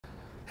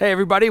Hey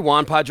everybody,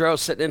 Juan Padro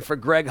sitting in for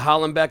Greg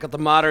Hollenbeck at the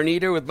Modern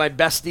Eater with my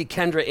bestie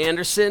Kendra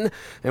Anderson,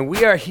 and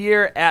we are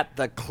here at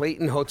the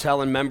Clayton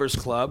Hotel and Members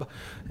Club,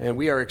 and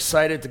we are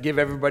excited to give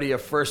everybody a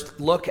first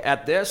look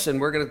at this, and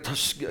we're going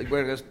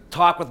to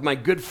talk with my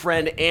good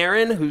friend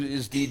Aaron, who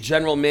is the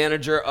general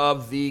manager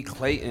of the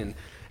Clayton.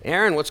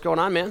 Aaron, what's going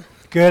on, man?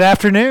 Good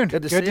afternoon.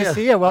 Good to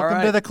see you. you.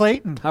 Welcome to the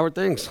Clayton. How are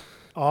things?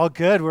 All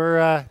good.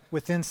 We're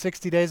within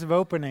 60 days of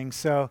opening,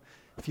 so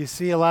if you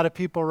see a lot of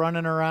people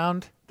running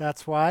around,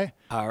 that's why.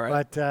 All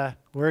right. But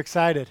we're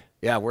excited.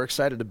 Yeah, we're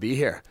excited to be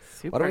here.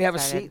 Super Why don't we have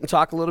excited. a seat and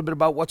talk a little bit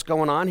about what's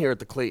going on here at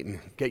the Clayton?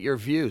 Get your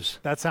views.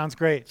 That sounds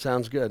great.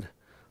 Sounds good.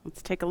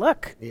 Let's take a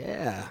look.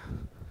 Yeah.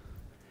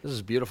 This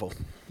is beautiful.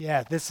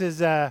 Yeah, this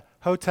is a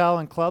hotel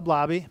and club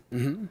lobby,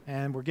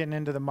 and we're getting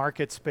into the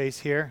market space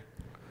here.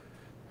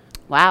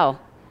 Wow.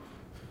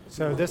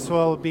 So this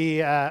will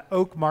be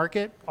Oak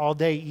Market,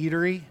 all-day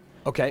eatery.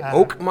 Okay,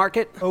 Oak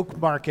Market? Oak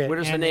Market. Where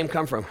does the and name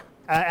come from?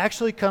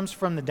 actually comes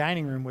from the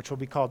dining room, which will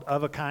be called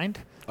Of a Kind.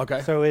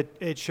 Okay. So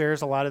it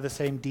shares a lot of the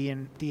same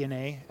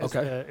DNA as,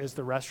 Okay. as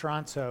the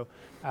restaurant. So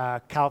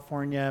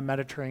California,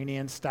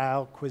 Mediterranean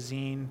style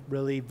cuisine,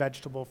 really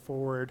vegetable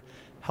forward,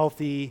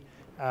 healthy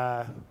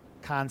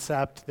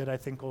concept that I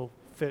think will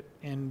fit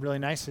in really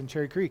nice in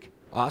Cherry Creek.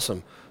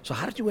 Awesome. So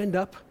how did you end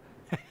up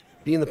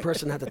being the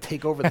person that had to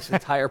take over this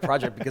entire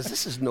project? Because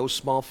this is no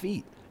small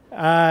feat.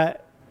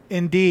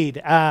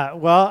 Indeed.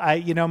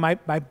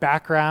 My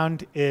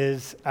background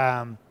is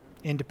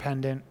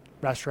independent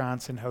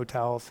restaurants and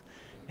hotels,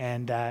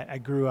 and I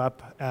grew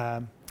up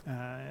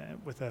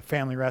with a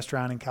family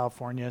restaurant in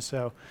California,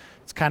 so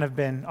it's kind of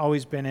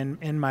always been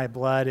in my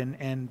blood,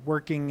 and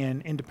working in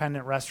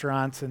independent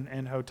restaurants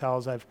and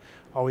hotels, I've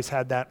always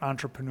had that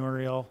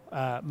entrepreneurial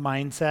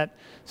mindset.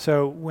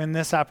 So when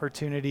this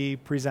opportunity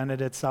presented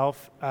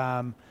itself,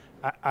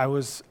 I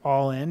was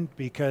all in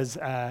because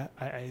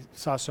I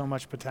saw so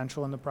much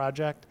potential in the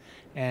project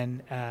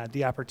and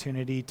the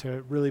opportunity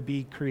to really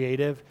be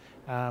creative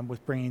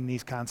with bringing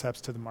these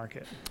concepts to the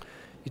market.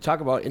 You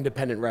talk about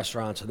independent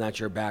restaurants, and that's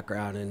your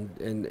background,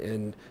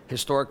 and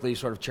historically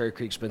sort of Cherry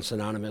Creek's been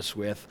synonymous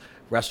with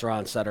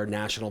restaurants that are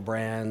national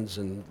brands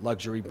and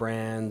luxury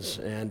brands,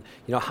 and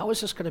how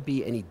is this going to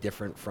be any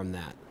different from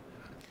that?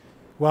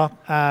 Well,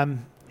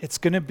 it's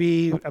going to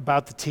be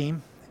about the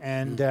team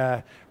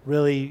and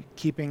really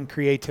keeping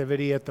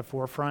creativity at the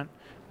forefront.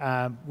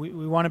 We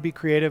want to be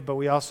creative, but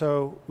we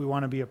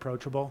want to be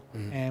approachable,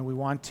 and we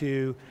want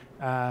to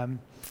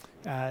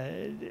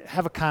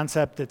have a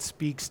concept that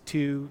speaks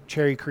to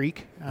Cherry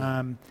Creek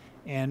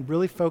and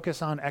really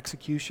focus on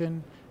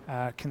execution,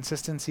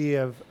 consistency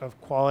of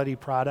quality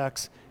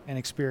products, and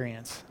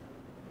experience.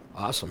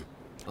 Awesome.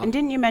 And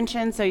didn't you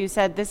mention, so you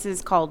said this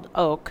is called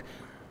Oak,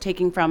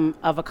 taking from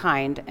Of a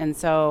Kind, and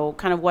so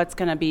kind of what's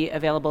going to be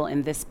available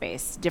in this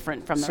space,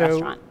 different from the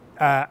restaurant?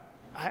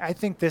 I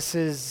think this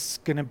is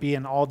going to be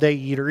an all-day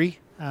eatery,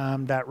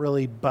 that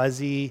really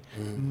buzzy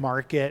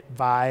market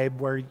vibe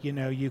where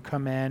you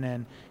come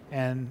in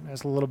and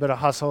there's a little bit of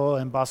hustle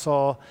and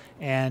bustle,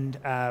 and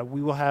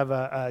we will have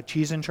a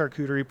cheese and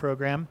charcuterie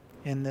program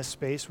in this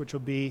space, which will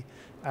be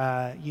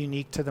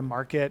unique to the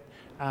market.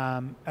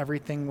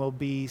 Everything will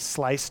be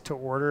sliced to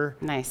order.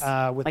 Nice.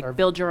 With like our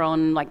build your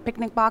own like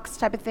picnic box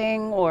type of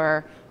thing,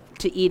 or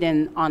to eat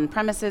on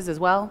premises as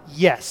well?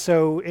 Yes,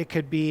 so it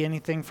could be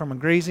anything from a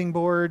grazing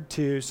board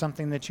to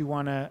something that you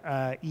want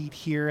to eat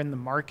here in the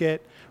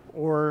market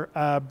or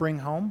bring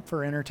home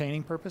for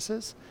entertaining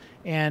purposes.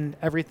 And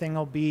everything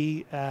will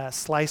be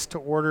sliced to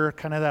order,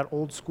 kind of that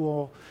old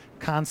school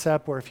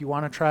concept where if you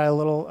want to try a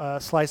little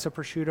slice of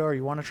prosciutto or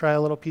you want to try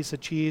a little piece of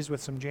cheese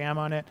with some jam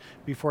on it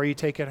before you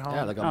take it home,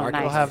 Yeah, like a Oh, market.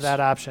 nice. we'll have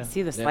that option.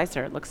 See the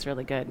slicer, it looks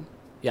really good.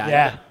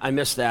 Yeah. I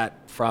missed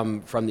that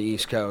from the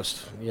East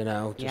Coast,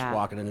 just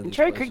walking into And these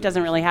Cherry places. Creek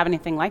doesn't really have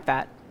anything like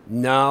that.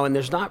 No, and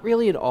there's not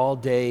really an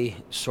all-day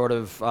sort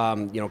of,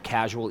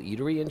 casual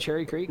eatery in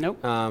Cherry Creek.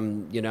 Nope.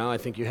 I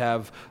think you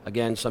have,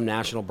 again, some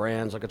national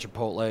brands like a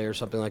Chipotle or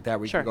something like that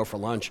where you Sure. can go for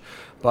lunch.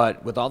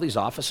 But with all these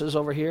offices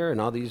over here and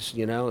all these,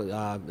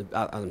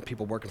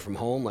 people working from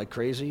home like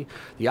crazy,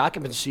 the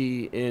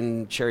occupancy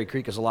in Cherry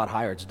Creek is a lot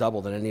higher. It's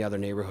double than any other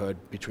neighborhood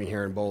between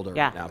here and Boulder.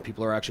 Yeah. Now,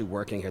 people are actually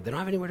working here. They don't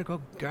have anywhere to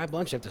go grab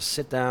lunch. They have to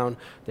sit down.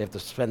 They have to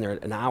spend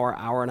an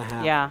hour and a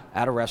half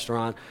at a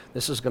restaurant.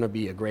 This is going to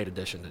be a great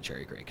addition to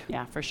Cherry Creek.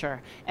 Yeah, for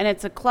sure. And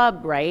it's a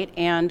club, right?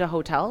 And a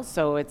hotel,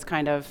 so it's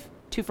kind of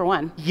 2 for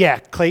 1. Yeah,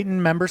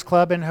 Clayton Members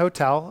Club and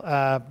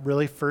Hotel,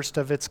 really first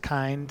of its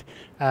kind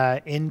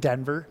in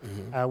Denver,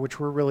 which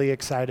we're really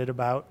excited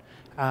about.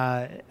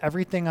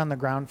 Everything on the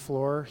ground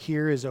floor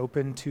here is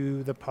open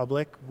to the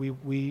public.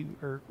 We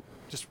are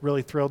just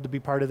really thrilled to be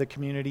part of the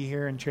community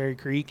here in Cherry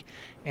Creek.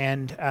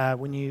 And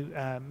when you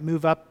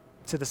move up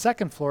to the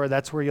second floor,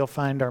 that's where you'll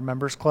find our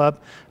members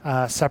club,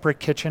 separate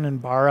kitchen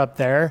and bar up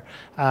there.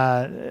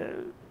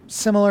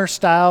 Similar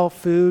style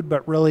food,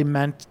 but really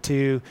meant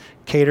to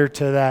cater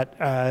to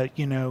that,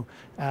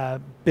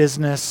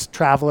 business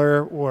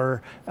traveler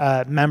or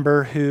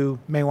member who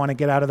may want to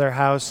get out of their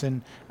house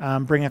and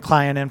bring a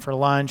client in for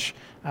lunch.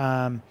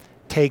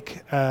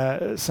 take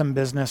some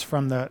business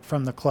from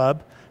the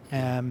club,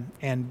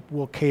 and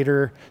we'll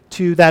cater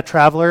to that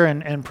traveler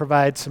and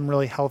provide some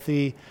really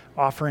healthy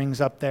offerings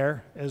up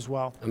there as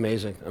well.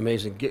 Amazing,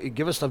 amazing.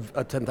 Give us a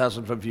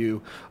 10,000-foot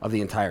view of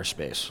the entire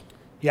space.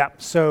 Yeah,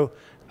 so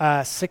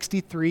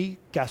 63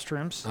 guest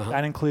rooms.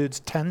 That includes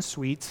 10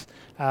 suites.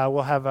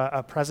 We'll have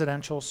a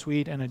presidential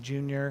suite and a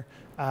junior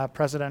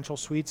presidential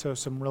suite, so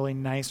some really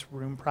nice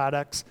room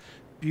products.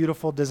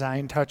 Beautiful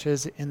design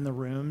touches in the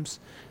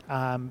rooms.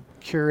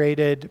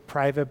 Curated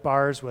private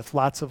bars with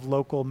lots of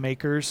local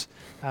makers,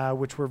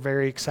 which we're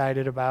very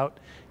excited about.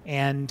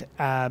 And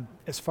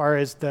as far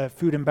as the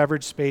food and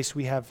beverage space,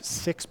 we have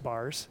 6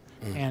 bars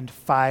and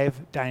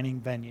 5 dining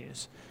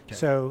venues. Okay.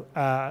 So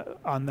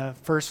on the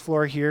first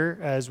floor here,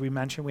 as we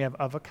mentioned, we have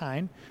Of a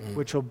Kind,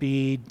 which will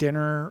be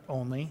dinner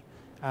only.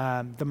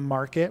 The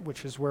Market,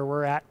 which is where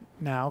we're at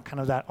now, kind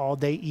of that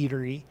all-day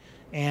eatery.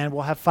 And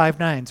we'll have 5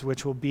 Nines,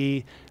 which will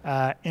be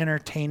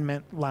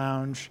entertainment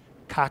lounge,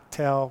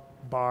 cocktail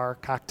bar,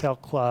 cocktail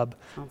club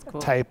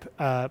type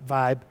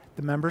vibe.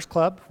 The Members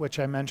Club, which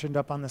I mentioned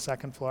up on the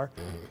second floor.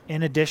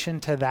 In addition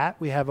to that,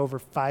 we have over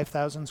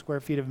 5,000 square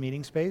feet of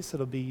meeting space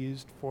that'll be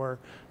used for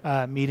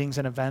meetings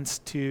and events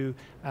to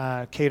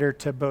cater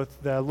to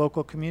both the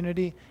local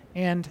community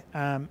and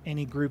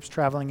any groups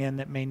traveling in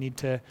that may need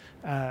to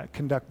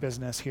conduct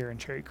business here in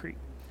Cherry Creek.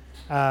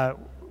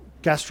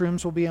 Guest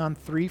rooms will be on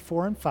 3,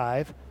 4, and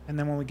 5. And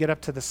then when we get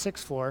up to the 6th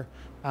floor,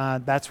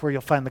 that's where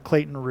you'll find the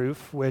Clayton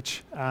roof,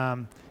 which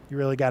you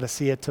really got to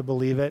see it to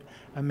believe it.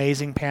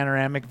 Amazing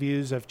panoramic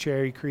views of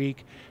Cherry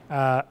Creek,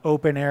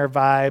 open air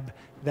vibe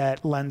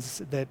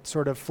that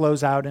sort of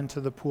flows out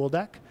into the pool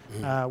deck,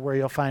 where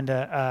you'll find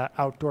a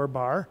outdoor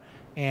bar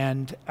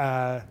and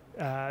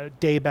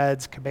day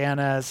beds,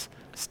 cabanas,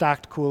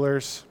 stocked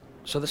coolers.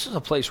 So this is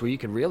a place where you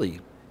can really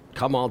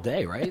come all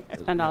day, right?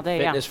 Spend all day,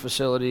 Fitness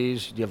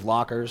facilities, you have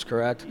lockers,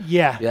 correct?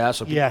 Yeah. Yeah,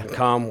 so people can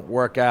come,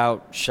 work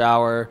out,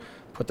 shower,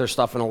 put their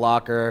stuff in a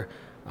locker,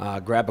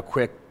 grab a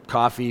quick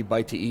coffee,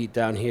 bite to eat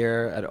down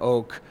here at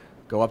Oak,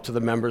 go up to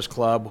the Members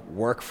Club,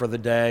 work for the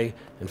day,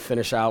 and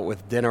finish out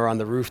with dinner on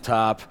the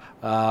rooftop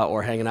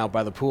or hanging out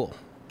by the pool.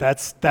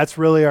 That's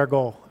really our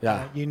goal.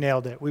 Yeah. You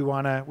nailed it. We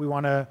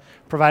wanna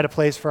provide a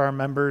place for our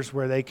members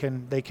where they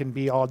can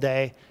be all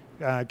day,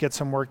 get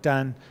some work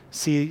done,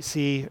 see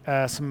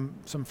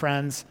some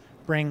friends,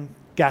 bring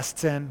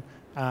guests in,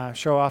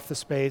 show off the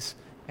space,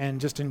 and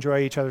just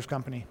enjoy each other's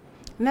company.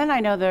 And then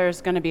I know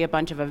there's going to be a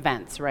bunch of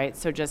events, right?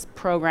 So just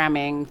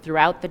programming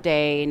throughout the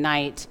day,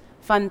 night,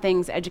 fun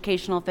things,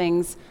 educational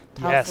things.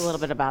 Tell us a little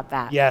bit about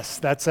that. Yes,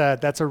 that's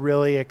a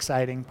really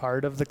exciting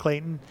part of the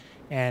Clayton.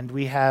 And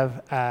we have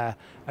a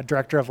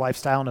director of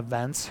lifestyle and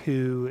events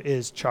who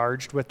is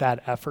charged with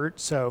that effort.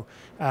 So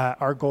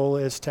our goal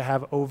is to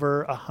have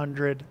over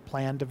 100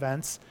 planned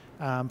events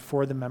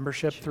for the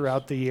membership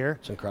throughout the year.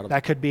 It's incredible.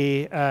 That could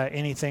be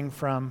anything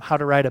from how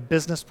to write a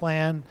business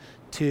plan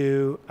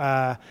to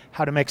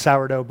how to make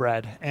sourdough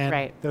bread.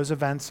 And those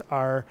events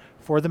are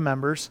for the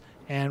members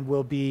and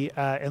will be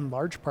in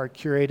large part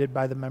curated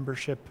by the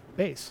membership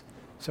base.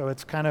 So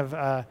it's kind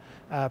of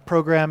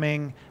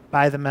programming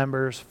by the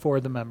members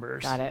for the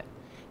members. Got it.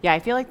 Yeah, I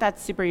feel like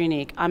that's super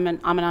unique. I'm an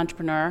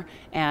entrepreneur,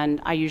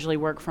 and I usually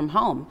work from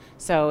home.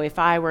 So if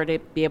I were to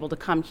be able to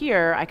come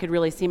here, I could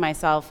really see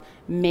myself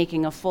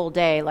making a full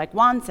day, like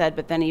Juan said,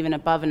 but then even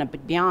above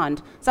and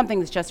beyond, something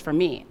that's just for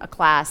me, a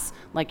class,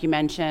 like you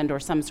mentioned,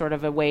 or some sort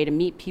of a way to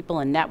meet people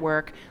and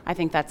network. I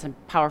think that's a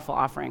powerful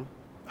offering.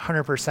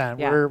 100%.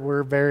 Yeah.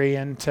 We're very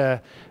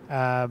into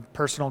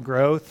personal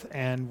growth,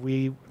 and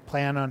we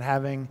plan on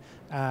having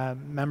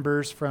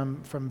members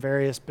from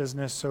various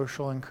business,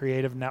 social, and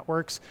creative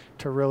networks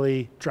to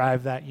really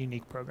drive that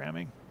unique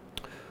programming.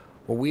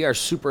 Well, we are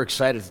super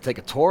excited to take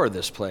a tour of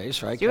this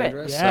place, right,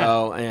 Kendra? Yeah.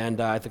 So, and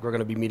I think we're going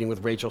to be meeting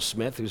with Rachel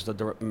Smith, who's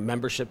the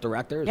membership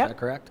director. Is that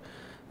correct?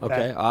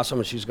 Okay, awesome.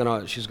 And she's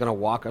gonna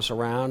walk us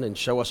around and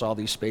show us all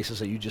these spaces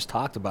that you just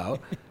talked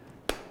about.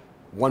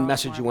 One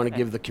message you want to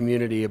give the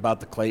community about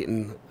the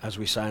Clayton as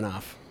we sign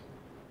off?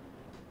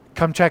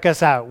 Come check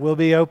us out. We'll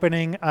be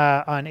opening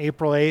on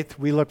April 8th.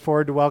 We look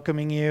forward to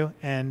welcoming you,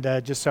 and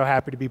just so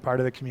happy to be part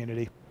of the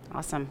community.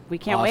 Awesome. We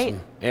can't wait.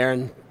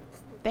 Aaron,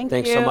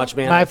 thanks so much,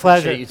 man. My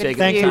pleasure.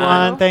 Thank you,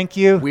 Juan. Thank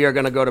you. We are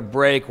going to go to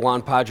break.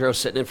 Juan Padro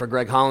sitting in for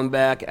Greg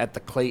Hollenbeck at the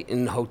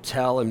Clayton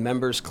Hotel and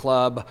Members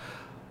Club.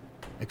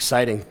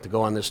 Exciting to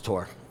go on this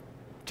tour.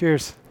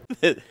 Cheers.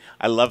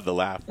 I love the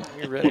laugh.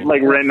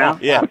 Like right now?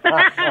 Yeah.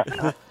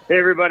 Hey,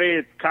 everybody,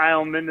 it's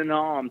Kyle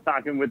Mendenhall. I'm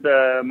talking with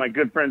my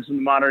good friends from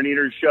the Modern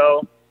Eaters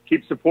Show.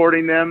 Keep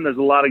supporting them. There's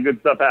a lot of good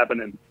stuff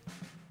happening.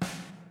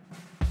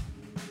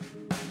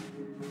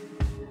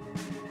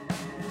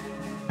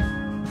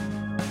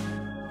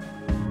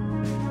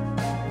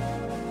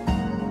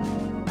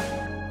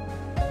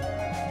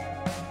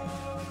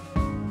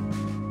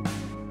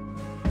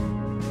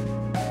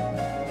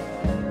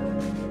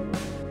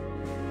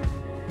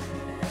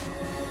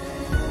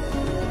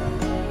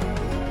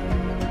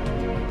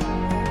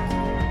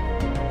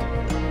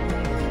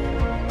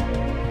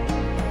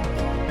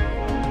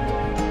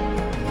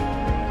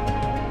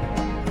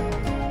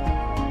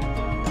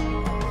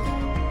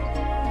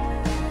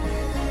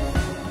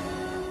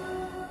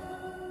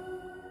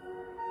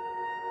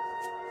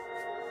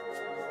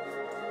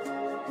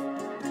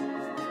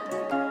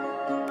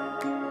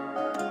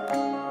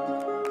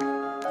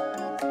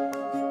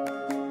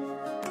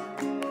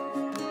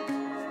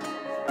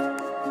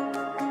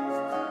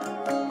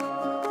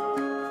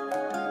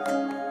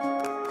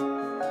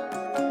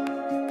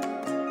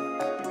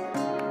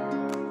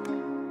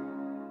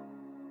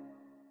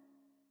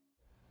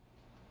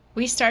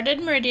 We started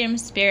Meridium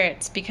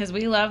Spirits because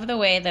we love the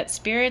way that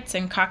spirits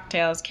and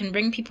cocktails can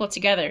bring people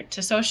together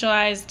to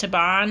socialize, to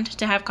bond,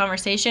 to have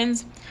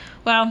conversations.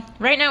 Well,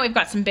 right now we've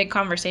got some big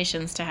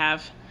conversations to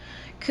have.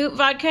 Coop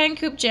Vodka and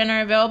Coop Gin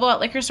are available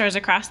at liquor stores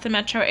across the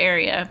metro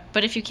area,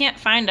 but if you can't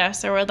find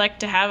us or would like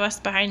to have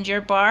us behind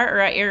your bar or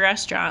at your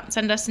restaurant,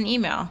 send us an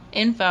email,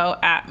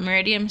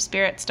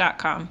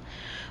 info@meridiumspirits.com.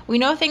 We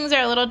know things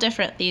are a little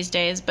different these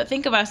days, but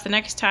think of us the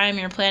next time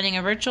you're planning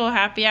a virtual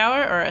happy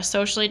hour or a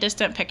socially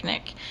distant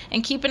picnic.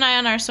 And keep an eye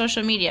on our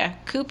social media,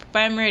 Coop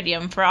by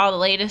Meridium, for all the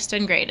latest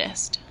and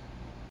greatest.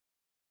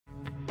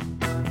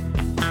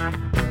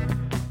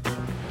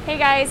 Hey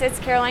guys, it's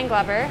Caroline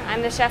Glover.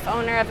 I'm the chef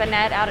owner of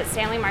Annette out at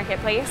Stanley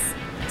Marketplace.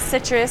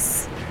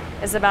 Citrus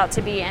is about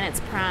to be in its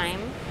prime.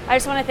 I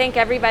just want to thank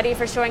everybody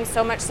for showing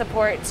so much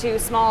support to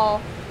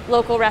small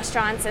local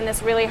restaurants in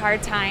this really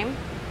hard time.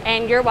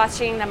 And you're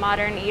watching the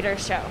Modern Eater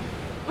Show.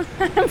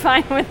 I'm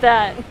fine with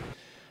that.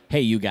 Hey,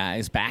 you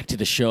guys, back to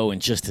the show in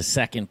just a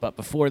second. But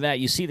before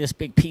that, you see this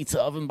big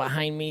pizza oven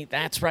behind me?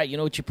 That's right. You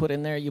know what you put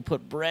in there? You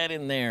put bread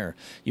in there.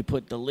 You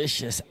put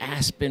delicious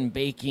Aspen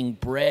Baking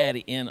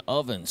bread in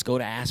ovens. Go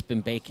to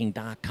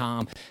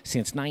aspenbaking.com.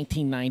 Since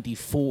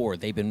 1994,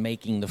 they've been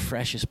making the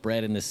freshest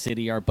bread in the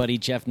city. Our buddy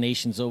Jeff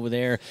Nations over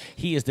there,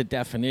 he is the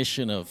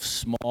definition of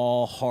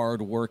small,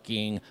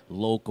 hard-working,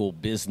 local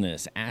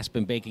business.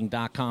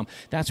 Aspenbaking.com.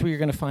 That's where you're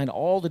going to find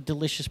all the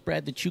delicious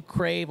bread that you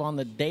crave on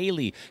the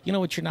daily. You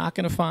know what you're not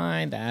going to find?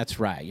 That's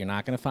right. You're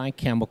not going to find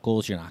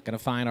chemicals. You're not going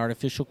to find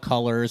artificial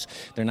colors.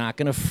 They're not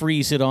going to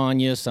freeze it on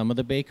you. Some of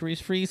the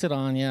bakeries freeze it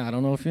on you. I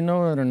don't know if you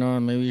know it or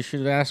not. Maybe you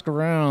should ask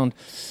around.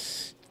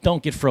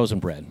 Don't get frozen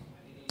bread.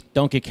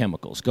 Don't get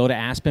chemicals. Go to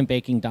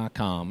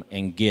aspenbaking.com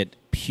and get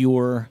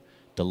pure,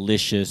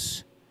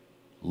 delicious,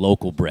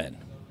 local bread.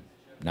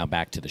 Now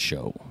back to the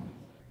show.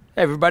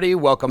 Hey everybody,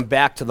 welcome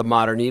back to the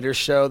Modern Eater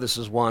Show. This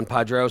is Juan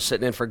Padro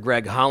sitting in for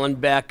Greg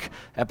Hollenbeck,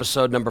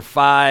 episode number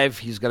 5.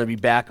 He's going to be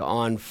back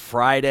on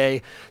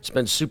Friday. It's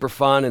been super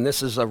fun, and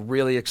this is a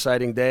really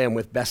exciting day. I'm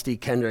with Bestie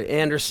Kendra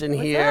Anderson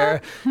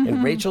here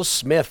and Rachel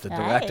Smith, the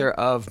director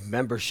of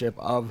membership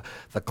of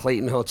the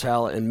Clayton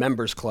Hotel and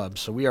Members Club.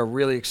 So we are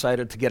really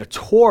excited to get a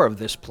tour of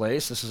this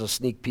place. This is a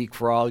sneak peek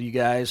for all you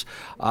guys,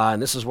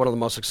 and this is one of the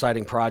most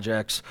exciting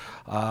projects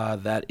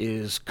that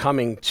is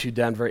coming to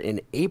Denver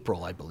in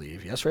April, I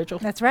believe. Yes, Rachel?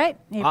 That's right,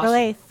 April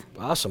 8th.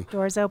 Awesome.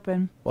 Doors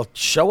open. Well,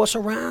 show us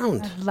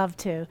around. I'd love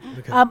to.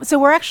 Okay. So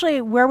we're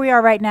actually, where we are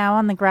right now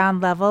on the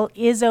ground level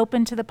is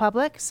open to the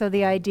public. So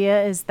the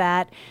idea is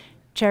that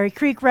Cherry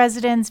Creek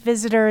residents,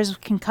 visitors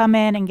can come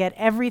in and get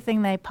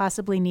everything they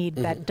possibly need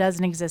that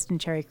doesn't exist in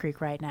Cherry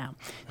Creek right now.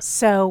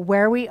 So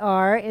where we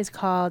are is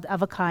called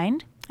Of a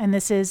Kind, and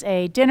this is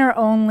a dinner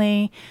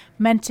only,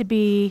 meant to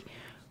be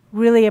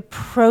really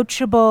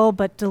approachable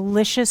but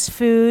delicious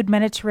food,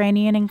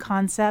 Mediterranean in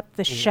concept.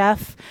 The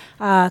chef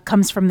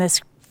comes from this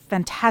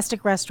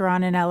fantastic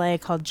restaurant in LA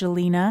called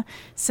Jelena,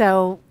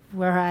 so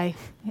where I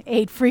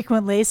ate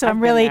frequently. So I've I'm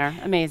been really there.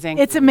 Amazing.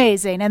 It's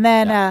amazing. And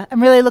then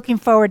I'm really looking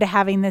forward to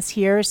having this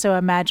here. So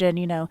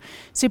imagine,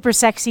 super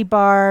sexy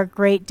bar,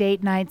 great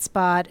date night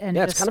spot, and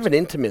Yeah, it's kind of an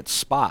intimate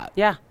spot.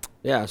 Yeah.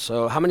 Yeah,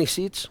 so how many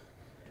seats?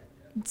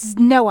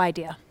 no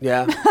idea.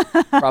 Yeah,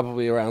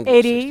 probably around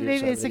 80, 60 or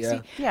maybe 70,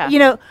 60.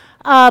 Yeah.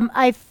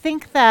 I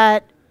think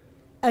that,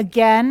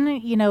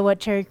 again, what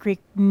Cherry Creek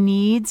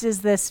needs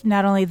is this,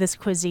 not only this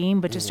cuisine,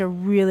 but just a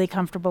really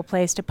comfortable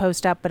place to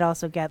post up, but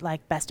also get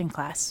best in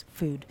class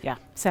food. Yeah.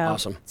 So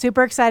Awesome.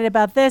 super excited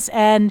about this.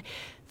 And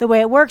the way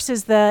it works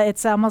is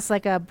it's almost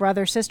like a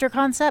brother-sister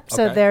concept.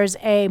 So Okay. there's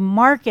a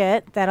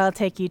market that I'll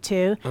take you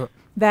to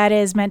that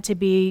is meant to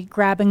be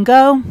grab and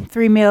go,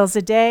 3 meals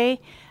a day,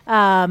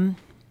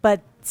 but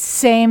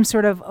same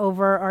sort of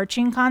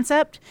overarching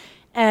concept.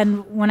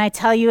 And when I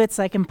tell you it's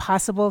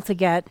impossible to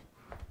get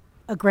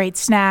a great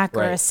snack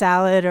or a Right.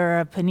 salad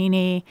or a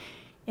panini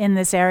in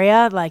this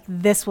area,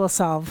 this will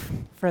solve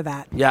for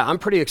that. Yeah, I'm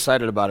pretty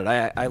excited about it.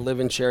 I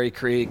live in Cherry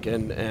Creek,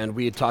 and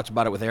we had talked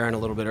about it with Aaron a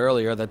little bit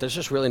earlier, that there's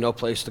just really no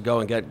place to go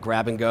and get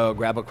grab and go,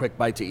 grab a quick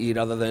bite to eat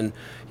other than,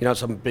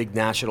 some big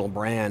national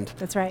brand.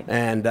 That's right.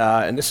 And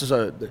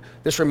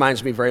this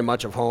reminds me very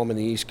much of home in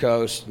the East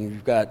Coast,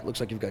 and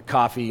looks like you've got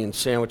coffee and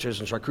sandwiches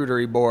and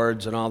charcuterie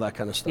boards and all that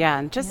kind of stuff. Yeah,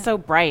 and just so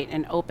bright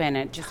and open.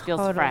 It just feels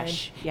Totally.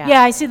 fresh.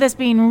 Yeah, I see this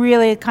being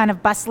really kind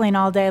of bustling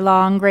all day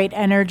long, great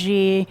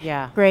energy.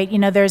 Yeah. Great,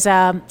 there's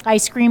a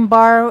ice cream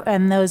bar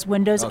and those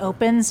windows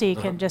open so you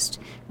can just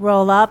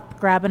roll up,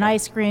 grab an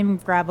ice cream,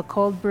 grab a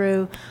cold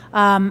brew.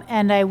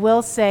 And I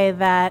will say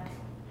that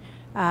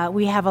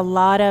we have a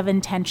lot of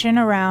intention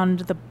around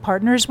the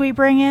partners we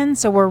bring in.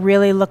 So we're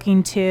really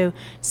looking to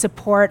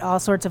support all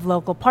sorts of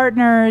local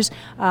partners.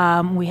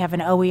 We have an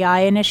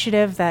OEI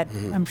initiative that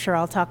I'm sure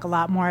I'll talk a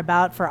lot more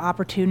about for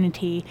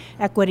opportunity,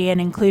 equity, and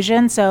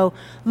inclusion. So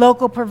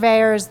local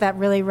purveyors that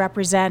really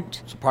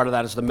represent. So part of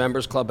that is the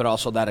Members Club, but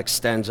also that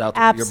extends out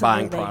to Absolutely. you're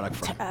buying product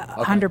from.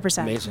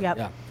 100%. Amazing. Yep.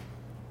 Yeah.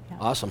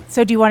 Awesome.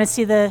 So do you want to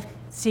see the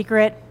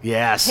secret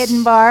Yes.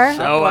 hidden bar?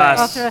 Show I'll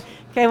us.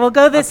 Okay, we'll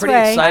go this I'm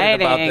pretty way.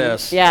 excited about Exciting.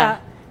 this. Yeah.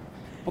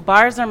 Well,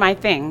 bars are my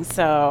thing,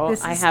 so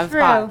This I is have true.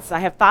 thoughts. I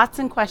have thoughts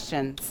and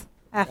questions.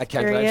 After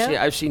Kendra, you.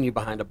 I've seen you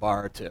behind a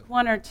bar or two.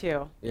 One or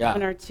two. Yeah.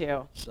 One or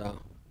two. So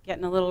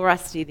Getting a little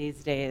rusty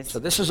these days.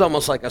 this is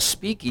almost like a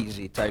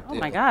speakeasy type Oh deal.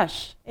 my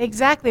gosh.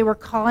 Exactly. We're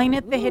calling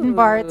it the Hidden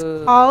Bar. It's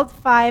called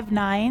Five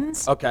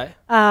Nines, Okay.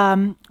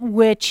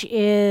 which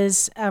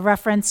is a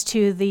reference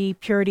to the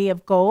purity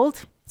of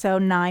gold. So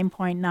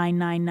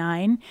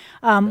 9.999.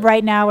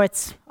 Right now,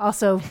 it's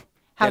also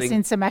housing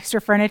Getting- some extra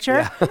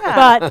furniture.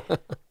 But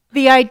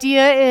the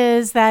idea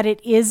is that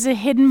it is a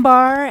hidden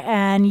bar,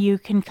 and you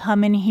can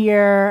come in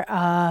here,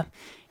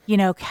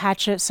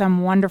 catch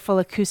some wonderful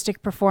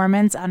acoustic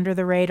performance under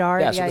the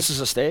radar. Yeah, The so i- this is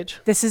a stage?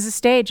 this is a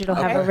stage. It'll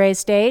have a raised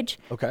stage.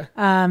 Okay.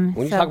 When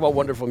you so- talk about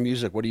wonderful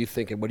music, what are you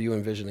thinking? What are you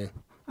envisioning?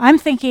 I'm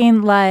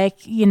thinking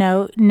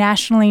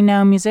nationally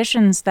known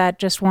musicians that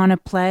just want to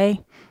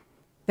play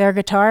their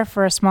guitar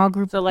for a small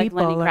group So of like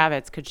people. Lenny or-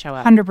 Kravitz could show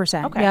up.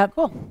 100%. Okay, Yep.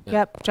 cool.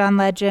 Yep. John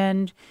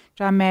Legend,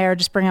 John Mayer,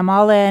 just bring them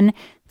all in.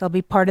 They'll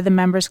be part of the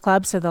members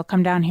club, so they'll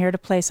come down here to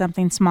play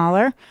something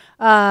smaller.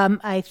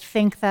 I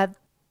think that,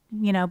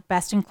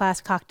 best in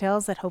class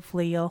cocktails that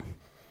hopefully you'll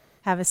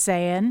have a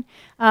say in.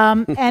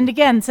 And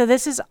again, so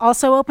this is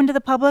also open to the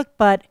public,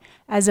 but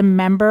as a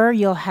member,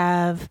 you'll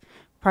have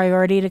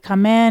priority to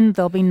come in.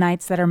 There'll be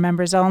nights that are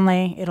members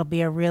only. It'll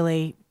be a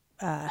really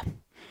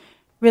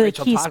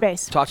Rachel, key talk,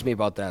 space. Talk to me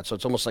about that. So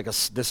it's almost like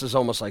this is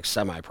almost like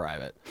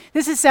semi-private.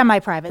 This is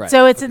semi-private. Right,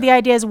 So it's okay. the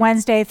idea is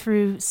Wednesday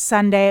through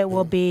Sunday it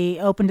will be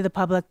open to the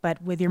public,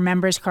 but with your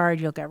members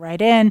card you'll get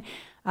right in.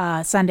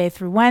 Sunday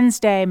through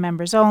Wednesday,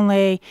 members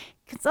only.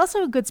 It's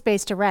also a good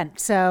space to rent.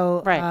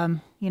 So Right.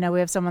 we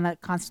have someone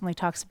that constantly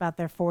talks about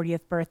their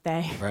 40th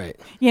birthday. Right.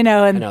 And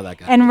I know that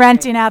guy. and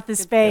renting out the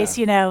space.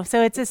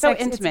 So it's a So sex-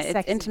 intimate. It's, a It's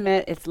sexy-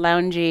 intimate. It's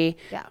loungy.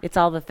 Yeah. It's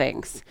all the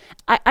things.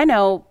 I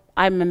know.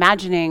 I'm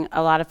imagining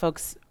a lot of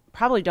folks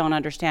probably don't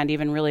understand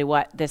even really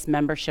what this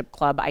membership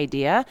club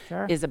idea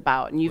Sure. is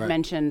about. And you've Right.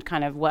 mentioned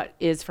kind of what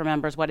is for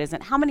members, what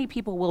isn't. How many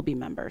people will be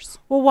members?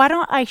 Well, why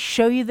don't I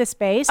show you the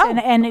space? Oh, and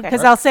okay.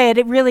 because I'll say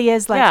it really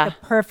is like Yeah. the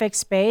perfect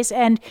space.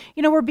 And,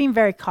 we're being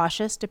very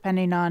cautious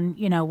depending on,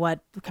 what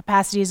the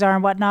capacities are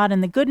and whatnot.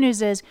 And the good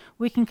news is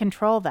we can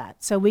control that.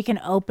 So we can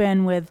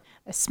open with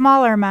a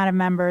smaller amount of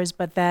members,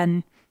 but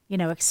then,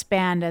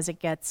 expand as it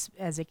gets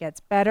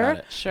better. Got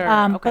it. Sure.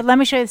 Okay. But let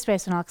me show you the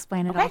space and I'll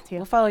explain it all Okay, to you.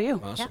 we'll follow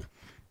you. Awesome.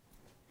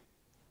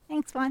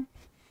 Thanks, Juan.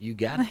 You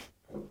got it.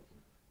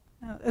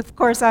 Of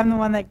course, I'm the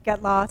one that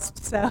got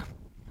lost, so.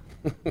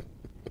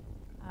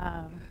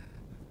 I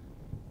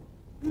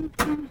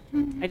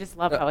just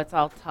love how it's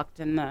all tucked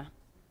in the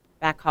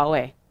back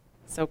hallway.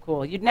 So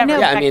cool. You'd never know.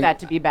 Yeah, I expect mean, that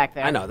to be back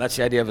there. I know. That's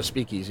the idea of a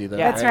speakeasy, though.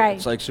 Yeah. That's right.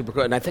 It's like super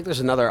cool. And I think there's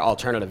another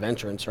alternative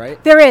entrance,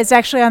 right? There is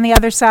actually on the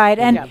other side.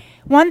 And Yeah.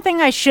 one thing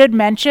I should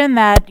mention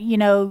that,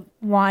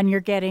 Juan, you're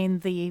getting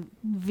the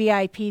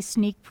VIP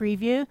sneak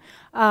preview,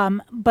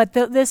 but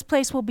this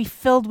place will be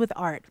filled with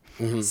art.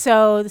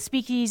 So the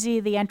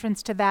speakeasy, the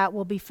entrance to that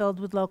will be filled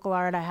with local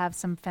art. I have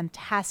some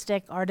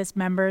fantastic artist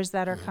members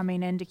that are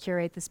coming in to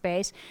curate the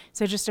space.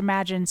 So just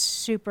imagine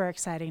super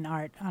exciting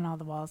art on all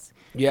the walls.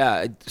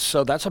 Yeah.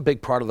 So that's a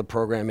big part of the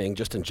programming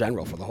just in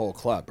general for the whole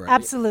club, right?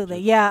 Absolutely.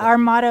 Yeah. Our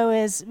motto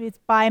is it's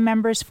by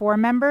members for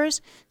members.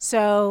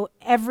 So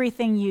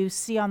everything you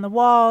see on the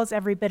walls,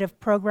 every bit of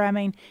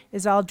programming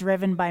is all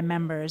driven by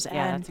members.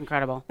 Yeah, and that's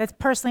incredible. that's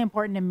personally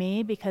important to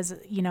me because,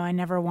 I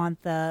never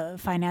want the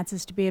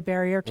finances to be a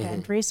barrier to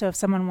entry. So if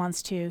someone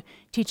wants to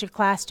teach a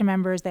class to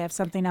members, they have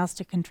something else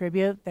to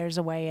contribute, there's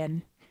a way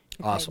in.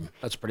 Awesome.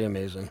 That's pretty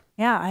amazing.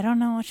 Yeah. I don't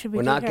know. What should we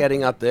We're do not here?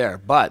 getting up there,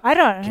 but I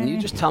don't- can you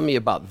just tell me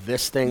about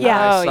this thing Yeah.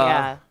 that I Oh, saw?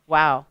 yeah.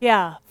 Wow.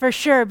 Yeah, for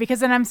sure. Because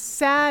then I'm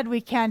sad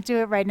we can't do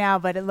it right now,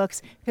 but it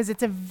looks because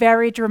it's a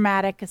very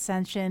dramatic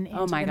ascension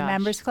into my the gosh.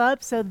 members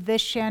club. So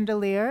this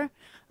chandelier,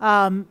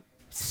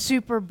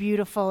 super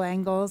beautiful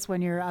angles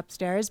when you're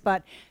upstairs.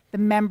 But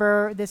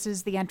this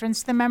is the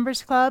entrance to the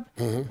members club,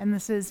 and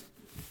this is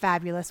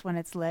fabulous when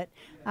it's lit.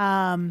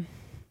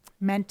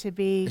 Meant to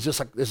be. Is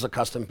this a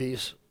custom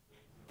piece?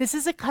 This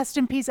is a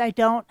custom piece. I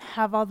don't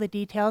have all the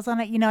details on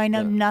it. I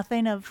know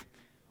nothing of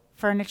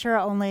furniture,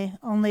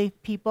 only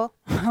people,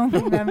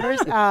 only members.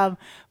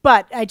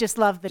 But I just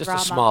love the Just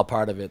drama. a small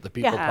part of it, the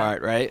people Yeah.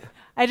 part, right?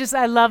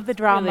 I love the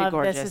drama Really of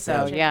gorgeous. this. So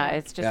ascension. yeah,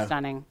 it's just Yeah.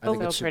 stunning. I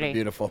think So it's super pretty.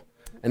 beautiful.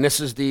 And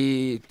this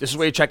is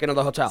where you check into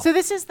the hotel. So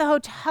this is the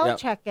hotel Yep.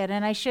 check-in,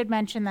 and I should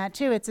mention that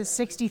too. It's a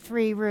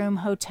 63-room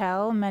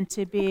hotel meant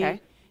to be,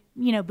 Okay.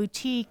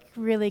 boutique,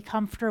 really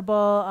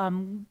comfortable,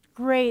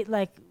 great,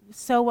 like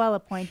so well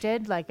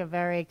appointed, like a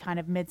very kind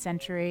of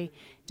mid-century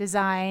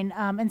design.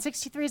 And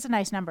 63 is a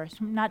nice number.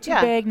 It's not too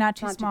Yeah. big, not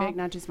too small. Too big,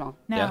 not too small.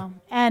 No. Yeah.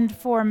 And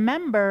for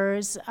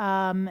members,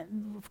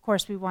 of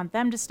course, we want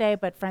them to stay,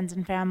 but friends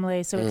and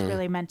family. So it's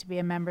really meant to be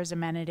a members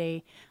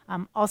amenity.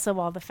 Also,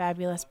 all the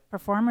fabulous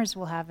performers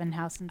we'll have in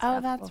house and Oh,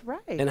 stuff. that's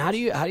right. And how do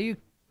you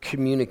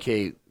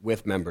communicate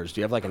with members? Do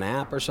you have like an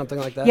app or something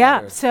like that?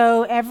 Yeah. or-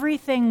 So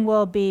everything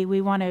will be,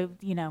 we want to,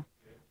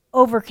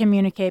 over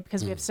communicate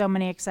because we have so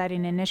many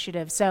exciting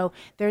initiatives. So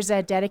there's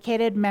a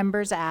dedicated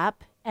members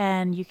app.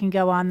 and you can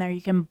go on there.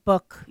 You can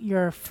book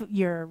your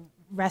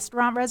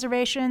restaurant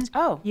reservations.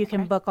 Oh, you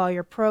can book all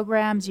your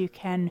programs. You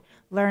can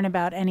learn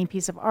about any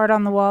piece of art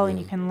on the wall, and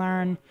you can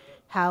learn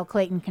how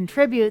Clayton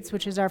contributes,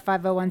 which is our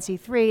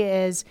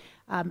 501c3, is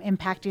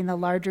impacting the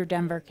larger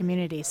Denver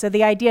community. So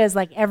the idea is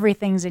like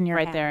everything's in your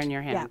Right hand. there in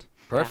your hand.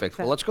 Perfect.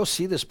 Well, let's go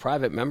see this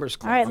private members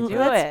club. All right, Do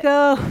let's it.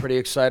 go. I'm pretty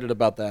excited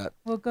about that.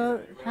 We'll go.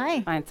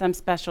 Hi. Find some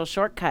special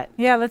shortcut.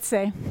 Yeah, let's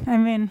see. I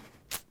mean,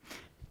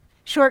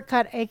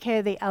 shortcut,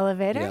 aka the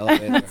elevator. The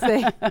elevator. Let's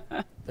see.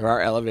 There are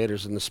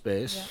elevators in the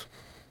space.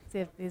 See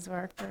if these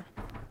work.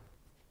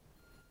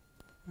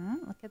 Oh,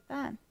 look at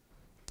that.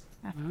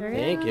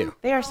 Thank you.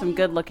 They are some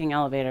good-looking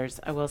elevators,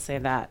 I will say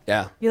that.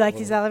 Yeah. You like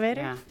these elevators?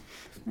 Yeah.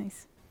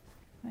 Nice.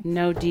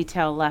 No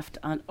detail left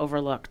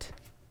overlooked.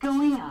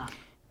 Going up.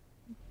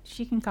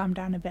 She can calm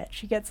down a bit.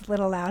 She gets a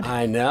little loud.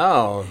 I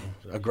know.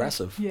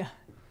 Aggressive. Yeah.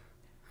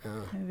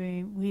 I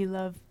mean, we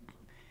love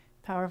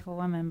powerful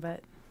women,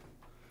 but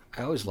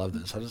I always love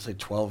this. How does it say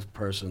 12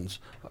 persons?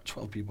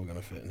 12 people going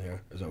to fit in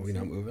here. Is that we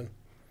not moving?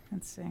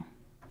 let's see.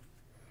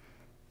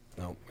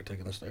 No, we're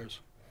taking the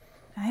stairs.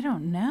 I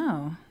don't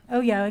know.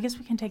 Oh, yeah, I guess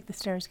we can take the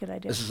stairs. Good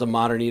idea. This is a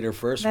modern eater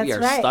first. We That's are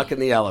right. stuck in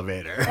the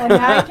elevator. And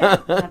now I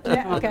can-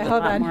 Yeah, okay, a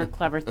hold lot on. more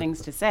clever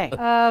things to say.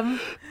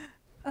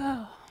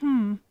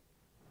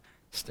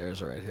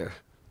 Stairs are right here.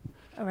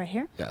 Oh, right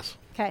here? Yes.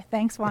 Okay,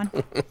 thanks, Juan.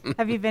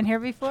 Have you been here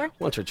before?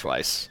 Once or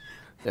twice.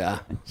 Yeah.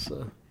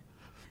 So.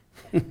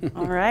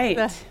 All right.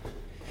 The-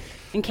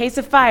 In case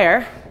of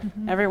fire,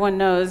 everyone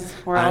knows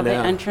where I all the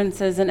know.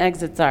 entrances and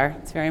exits are.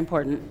 It's very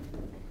important.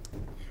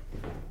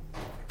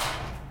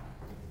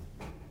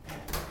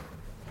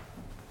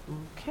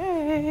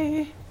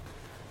 Okay.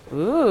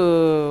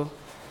 Ooh.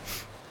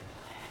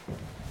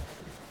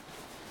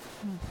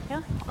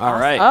 Yeah. All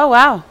right. Oh,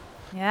 wow.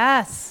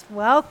 Yes,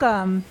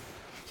 welcome.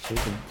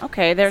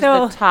 Okay, there's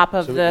So- the top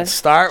of So we the can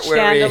start where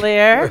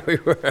chandelier. we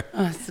were.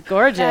 Oh, it's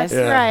gorgeous. That's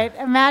right.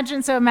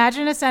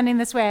 Imagine ascending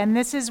this way, and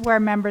this is where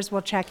members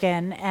will check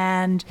in,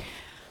 and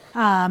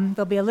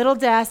there'll be a little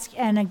desk.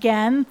 And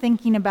again,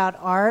 thinking about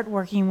art,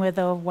 working with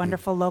a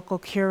wonderful local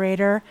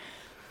curator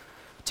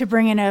to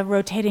bring in a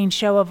rotating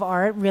show of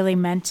art, really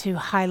meant to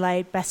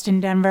highlight best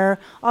in Denver.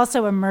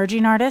 Also,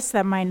 emerging artists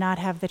that might not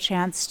have the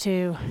chance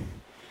to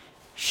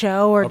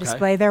show or Okay.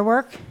 display their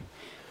work.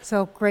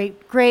 So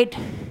great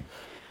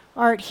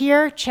art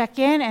here. Check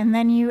in, and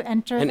then you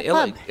enter And the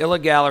club. Illa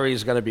Gallery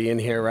is going to be in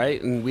here,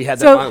 right? And we had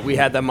So-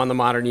 them on the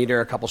Modern Eater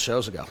a couple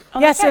shows ago.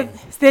 Yeah, so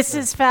this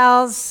is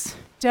Fal's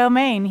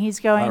domain. He's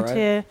going All right.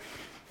 to,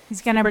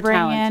 he's going to Super bring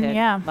talented. in,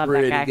 yeah. Love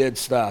Pretty that guy. good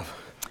stuff.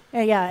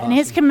 Yeah, and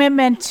his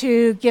commitment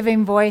to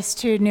giving voice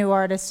to new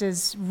artists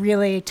is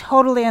really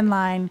totally in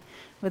line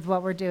with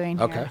what we're doing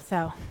here. Okay.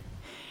 So,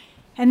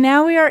 and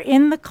now we are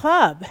in the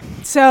club.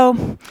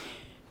 So,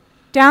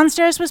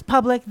 downstairs was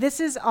public.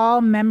 This is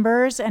all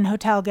members and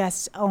hotel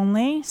guests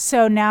only.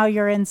 So now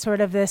you're in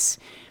sort of this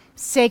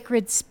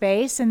sacred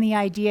space, and the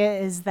idea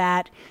is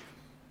that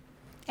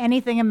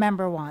anything a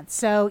member wants.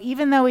 So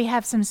even though we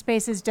have some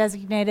spaces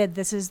designated,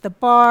 this is the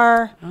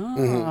bar,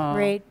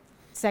 great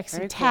sexy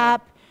Very cool.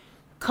 tap,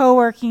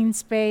 co-working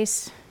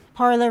space,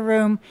 parlor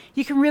room.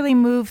 You can really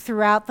move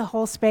throughout the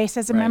whole space.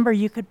 As a Right. member,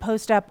 you could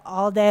post up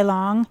all day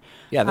long.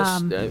 Yeah,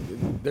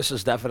 this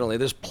is definitely,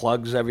 there's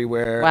plugs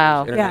everywhere.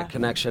 Wow. There's internet Yeah.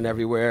 connection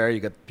everywhere. You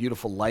got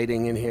beautiful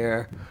lighting in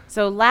here.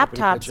 So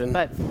laptops, kitchen.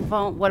 but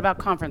phone. What about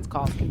conference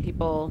calls? Can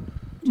people?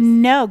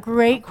 No,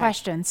 great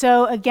question.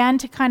 So again,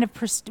 to kind of,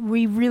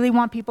 we really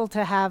want people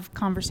to have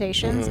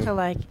conversations, to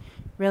like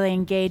really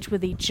engage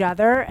with each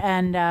other.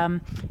 And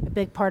a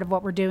big part of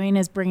what we're doing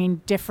is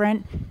bringing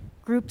different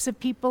groups of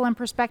people and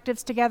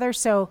perspectives together.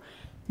 So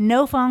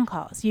no phone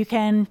calls. You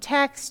can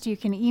text, you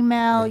can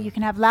email, you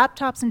can have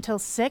laptops until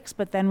 6,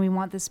 but then we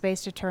want the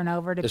space to turn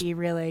over to Just be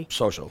really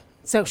Social.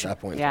 social. At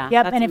that point. Yeah.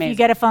 Yep, that's and if you amazing.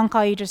 get a phone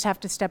call, you just have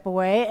to step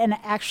away, and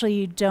actually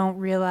you don't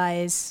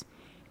realize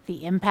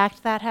the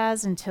impact that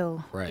has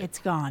until Right. it's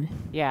gone.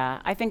 Yeah,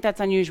 I think that's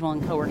unusual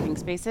in co-working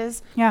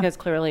spaces Yeah. because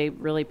clearly,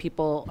 really,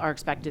 people are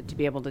expected to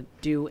be able to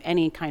do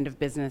any kind of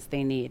business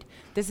they need.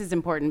 This is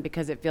important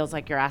because it feels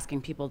like you're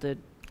asking people to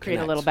create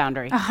Connect. a little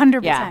boundary.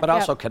 100%. Yeah. But Yep.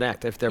 also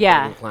connect if they're Yeah.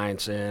 bringing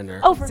clients in. Or,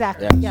 Oh, for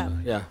Exactly. yeah.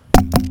 Yeah.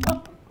 Yeah.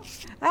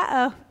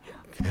 Uh-oh.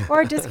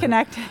 Or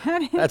disconnect.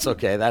 That's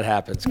okay. That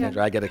happens, Kendra.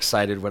 I get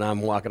excited when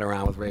I'm walking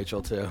around with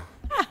Rachel, too.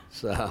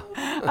 So,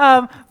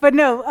 But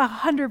no,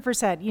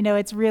 100%. You know,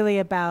 it's really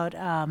about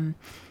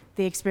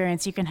the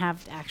experience you can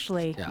have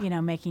actually, Yeah. you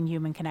know, making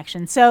human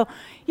connection. So,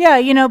 yeah,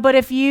 you know, but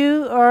if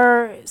you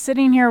are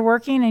sitting here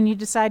working and you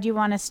decide you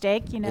want a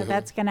steak, you know,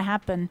 that's going to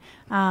happen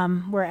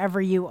wherever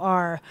you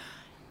are.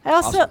 I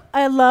also, Awesome.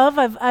 I love,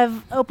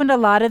 I've opened a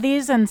lot of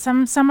these, and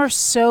some are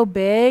so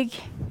big,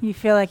 you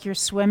feel like you're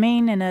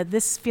swimming, and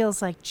this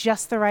feels like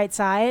just the right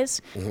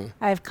size.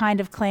 I've kind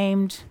of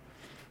claimed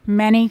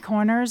many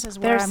corners as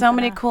where There's I'm so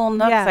many gonna- cool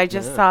nooks. Yeah. I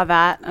just saw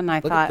that and I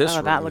look thought, at this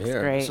oh, that room looks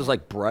here. great. This is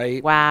like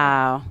bright.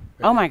 Wow.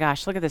 Oh my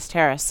gosh, look at this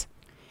terrace.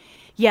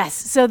 Yes.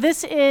 So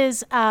this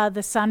is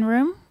the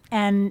sunroom,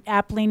 and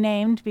aptly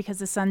named because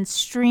the sun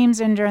streams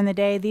in during the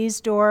day.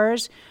 These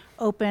doors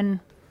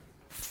open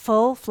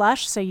full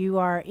flush, so you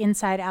are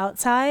inside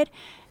outside.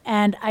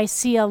 And I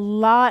see a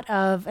lot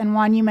of, and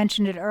Juan, you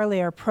mentioned it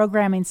earlier,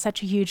 programming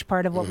such a huge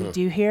part of what we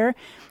do here.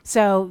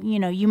 So,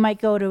 you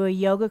might go to a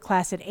yoga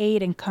class at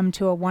 8 and come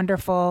to a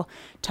wonderful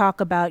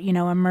talk about,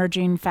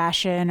 emerging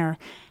fashion or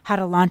how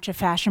to launch a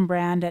fashion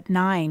brand at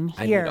 9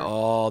 here. I need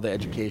all the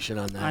education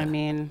on that. I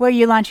mean, Were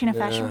you launching a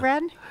fashion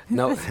brand?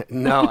 No,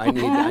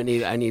 I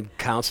need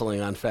counseling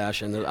on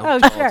fashion. Oh,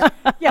 sure.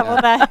 Yeah,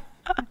 well, that.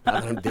 Now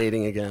that I'm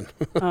dating again.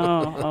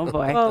 oh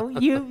boy. Well,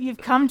 you've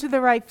come to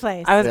the right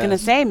place. I was going to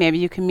say, maybe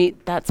you can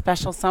meet that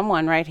special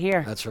someone right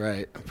here. That's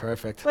right.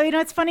 Perfect. Well,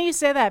 it's funny you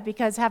say that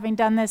because having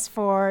done this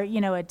for,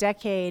 a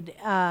decade,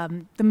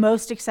 the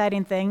most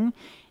exciting thing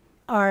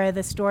are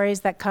the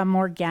stories that come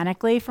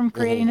organically from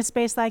creating a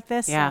space like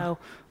this. Yeah. So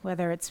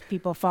whether it's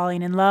people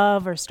falling in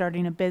love or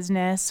starting a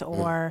business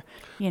or,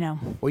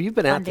 Well, you've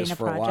been at funding this a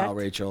for a while, project.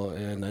 Rachel,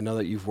 and I know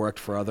that you've worked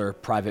for other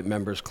private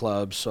members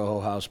clubs,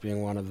 Soho House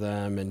being one of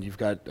them, and you've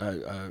got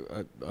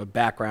a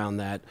background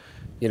that,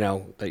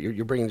 that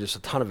you're bringing just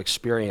a ton of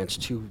experience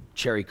to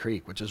Cherry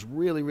Creek, which is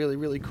really, really,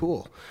 really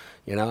cool.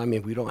 We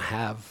don't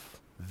have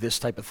this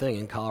type of thing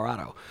in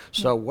Colorado.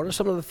 So what are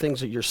some of the things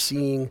that you're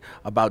seeing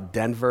about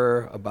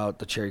Denver, about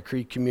the Cherry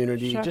Creek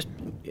community, Sure. just,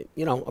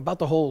 about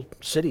the whole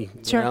city,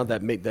 Sure.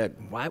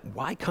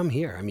 why come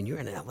here? I mean, you're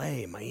in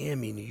LA,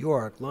 Miami, New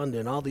York,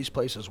 London, all these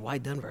places. Why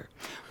Denver?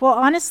 Well,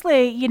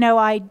 honestly,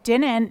 I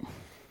didn't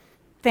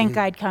think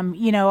I'd come.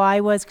 I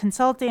was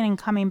consulting and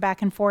coming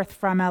back and forth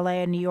from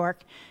LA and New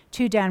York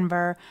to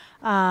Denver.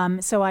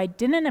 So I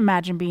didn't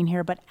imagine being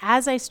here. But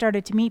as I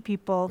started to meet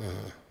people,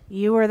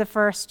 you were the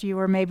first, you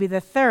were maybe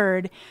the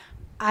third,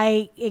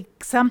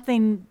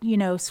 something,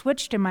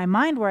 switched in my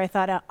mind where I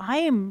thought, I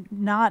am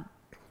not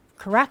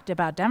correct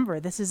about Denver.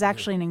 This is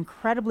actually an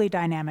incredibly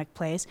dynamic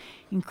place,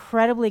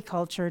 incredibly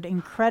cultured,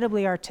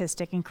 incredibly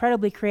artistic,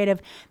 incredibly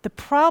creative. The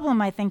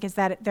problem, I think, is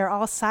that they're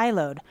all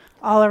siloed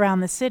all around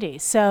the city.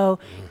 So,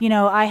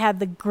 I had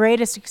the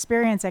greatest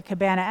experience at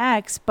Cabana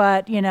X,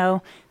 but,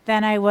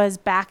 then I was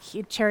back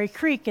at Cherry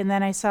Creek, and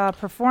then I saw a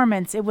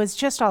performance. It was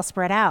just all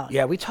spread out.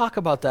 Yeah, we talk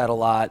about that a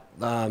lot.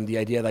 The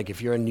idea, like,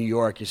 if you're in New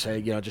York, you say,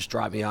 just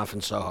drop me off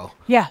in Soho.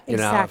 Yeah, If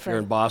exactly. you're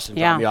in Boston,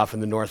 Yeah. drop me off in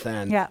the North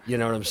End. Yeah. You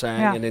know what I'm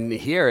saying? Yeah. And in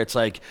here, it's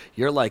like,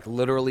 you're like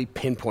literally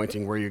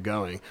pinpointing where you're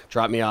going.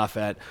 Drop me off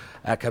at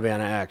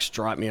Cabana X.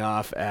 Drop me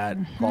off at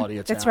Quality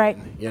Italian. That's right.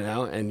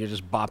 And you're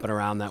just bopping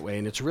around that way.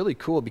 And it's really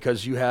cool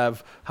because you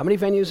have, how many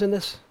venues in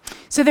this?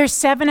 So there's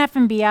 7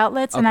 F&B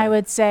outlets, and Okay. I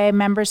would say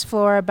members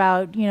floor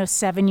about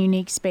 7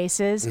 unique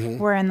spaces.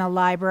 We're in the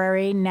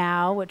library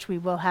now, which we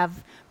will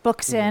have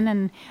books in,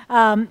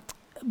 and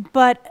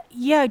but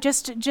yeah,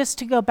 just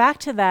to go back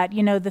to that,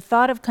 the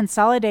thought of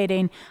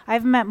consolidating.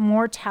 I've met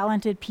more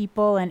talented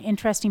people and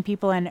interesting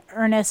people and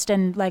earnest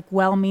and like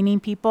well-meaning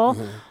people.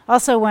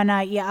 Also, when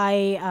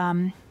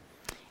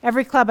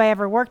every club I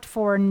ever worked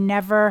for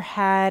never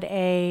had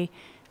a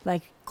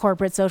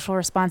corporate social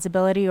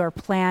responsibility or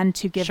plan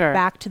to give Sure.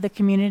 back to the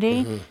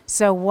community.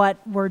 So what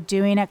we're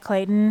doing at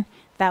Clayton,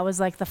 that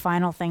was like the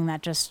final thing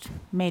that just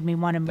made me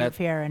want to move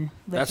here and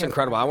live That's here.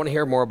 incredible. I want to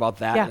hear more about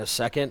that Yeah. in a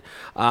second.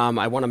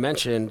 I want to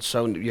mention,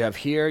 so you have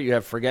here, you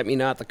have Forget Me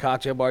Not, the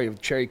cocktail bar, you have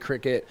Cherry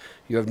Cricket,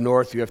 you have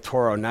North, you have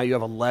Toro. Now you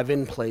have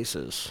 11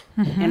 places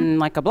In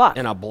like a block.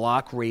 in a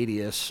block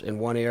radius in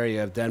one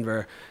area of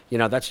Denver. You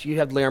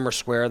had Larimer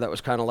Square that was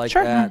kind of like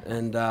Sure. that,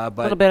 and but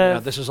Little bit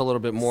of this is a little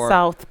bit more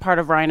South part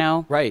of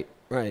Rhino. right.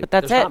 But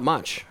that's There's it. not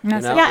much,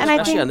 That's it. Yeah, and I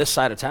especially think- on this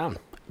side of town.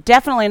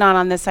 Definitely not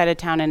on this side of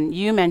town, and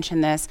you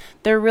mentioned this.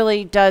 There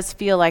really does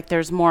feel like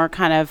there's more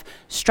kind of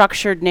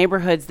structured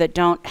neighborhoods that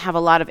don't have a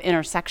lot of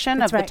intersection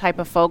That's of right. the type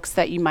of folks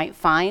that you might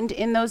find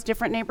in those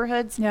different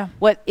neighborhoods. Yeah.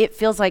 What it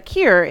feels like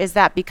here is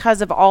that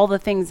because of all the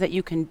things that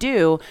you can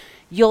do,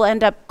 you'll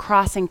end up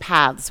crossing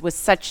paths with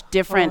such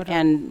different Totally.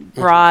 and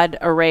broad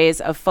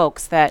arrays of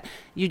folks that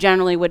you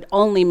generally would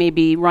only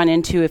maybe run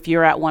into if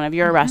you're at one of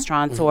your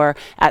restaurants or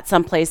at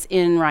some place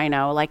in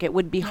Rhino. Like it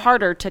would be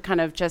harder to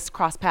kind of just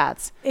cross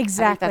paths.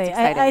 Exactly. I think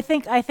that's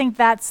exciting. I think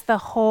that's the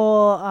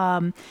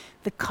whole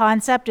the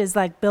concept is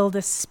like build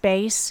a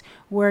space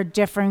where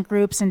different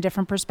groups and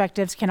different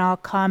perspectives can all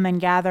come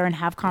and gather and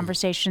have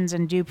conversations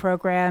and do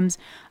programs.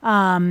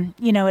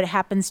 It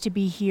happens to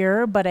be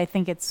here, but I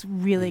think it's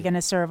really going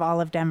to serve all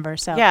of Denver.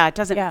 So Yeah, it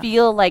doesn't yeah.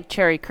 feel like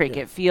Cherry Creek.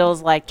 It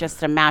feels like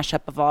just a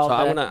mashup of all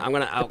So the I'm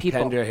gonna out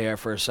people. Kendra here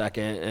for a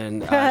second,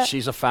 and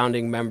she's a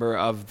founding member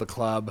of the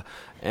club,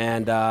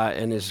 and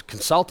is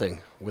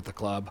consulting with the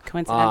club.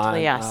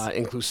 Coincidentally, on, yes.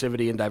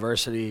 Inclusivity and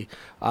diversity.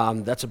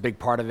 That's a big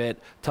part of it.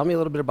 Tell me a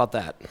little bit about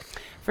that.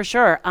 For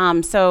sure.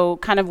 So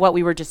kind of what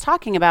we were just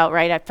talking about,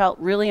 right? I felt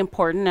really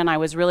important and I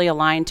was really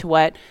aligned to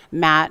what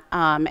Matt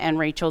and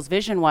Rachel's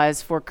vision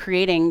was for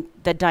creating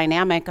the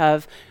dynamic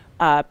of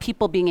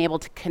people being able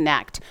to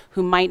connect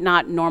who might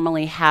not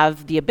normally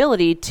have the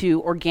ability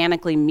to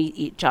organically meet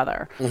each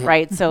other,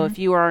 right? So if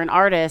you are an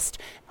artist,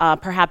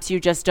 perhaps you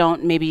just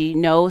don't maybe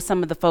know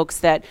some of the folks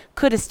that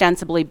could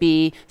ostensibly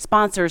be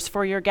sponsors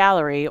for your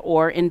gallery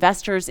or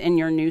investors in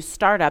your new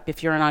startup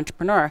if you're an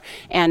entrepreneur.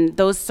 And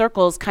those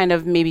circles kind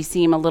of maybe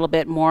seem a little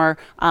bit more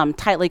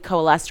tightly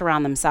coalesced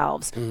around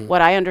themselves.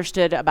 What I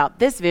understood about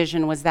this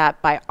vision was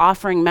that by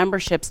offering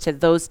memberships to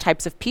those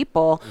types of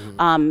people,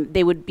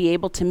 they would be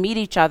able to meet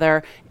each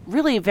other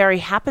really very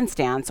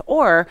happenstance,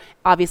 or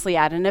obviously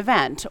at an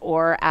event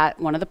or at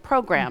one of the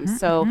programs.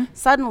 So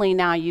suddenly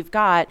now you've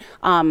got,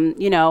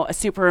 a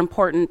super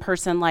important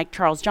person like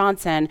Charles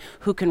Johnson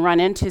who can run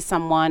into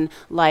someone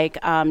like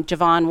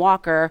Javon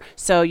Walker.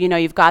 So,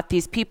 you've got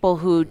these people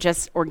who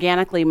just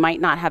organically might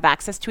not have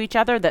access to each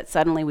other that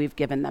suddenly we've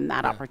given them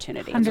that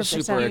opportunity. It's a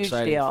 100%. super Huge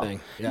exciting deal. thing.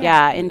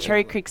 Yeah, in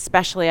Cherry Creek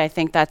especially, I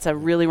think that's a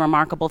really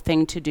remarkable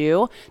thing to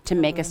do, to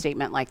make a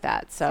statement like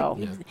that. So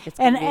it's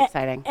going to be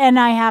exciting. And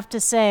I have to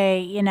say,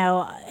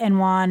 and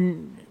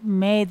Juan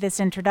made this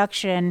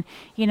introduction,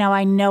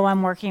 I know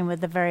I'm working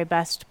with the very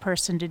best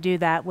person to do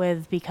that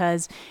with,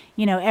 because,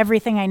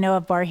 everything I know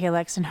of Bar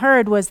Helix and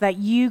Herd was that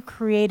you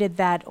created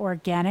that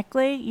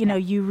organically.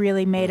 You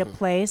really made a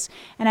place.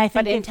 And I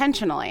think but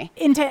intentionally.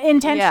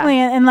 Intentionally.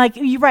 And like,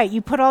 you're right,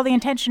 you put all the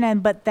intention in,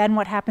 but then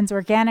what happens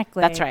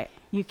organically? That's right.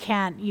 You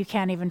can't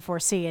even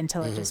foresee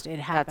until it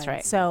happens. That's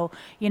right. So,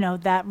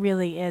 that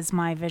really is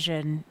my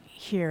vision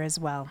here as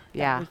well.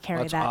 Yeah. We carry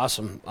That's that.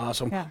 awesome.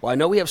 Yeah. Well, I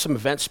know we have some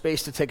event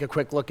space to take a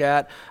quick look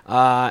at,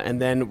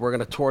 and then we're going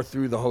to tour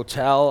through the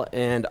hotel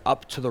and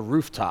up to the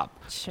rooftop.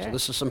 Sure. So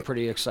this is some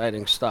pretty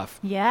exciting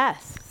stuff.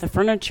 Yes. The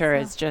furniture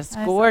is just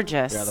I saw-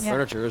 gorgeous. Yeah, the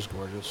furniture is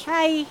gorgeous.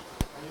 Hi.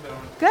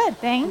 Good,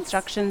 thanks.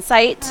 Construction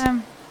site.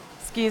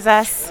 Excuse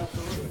us.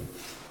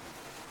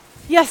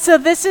 Yeah, so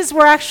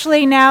we're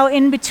actually now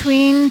in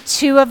between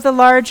two of the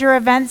larger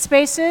event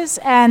spaces,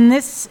 and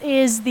this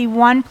is the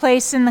one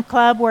place in the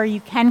club where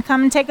you can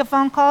come and take a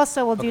phone call,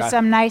 so we'll do Okay.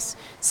 some nice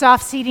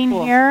soft seating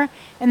here.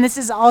 And this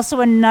is also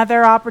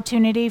another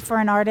opportunity for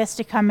an artist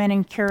to come in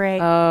and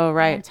curate Oh, an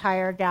right.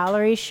 entire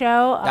gallery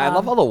show. Yeah, I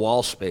love all the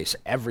wall space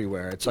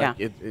everywhere. It's like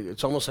Yeah.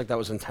 it's almost like that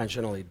was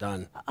intentionally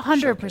done. 100%.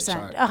 Showcase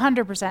art.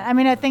 100%. I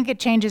mean, I think it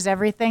changes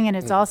everything, and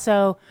it's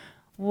also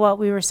what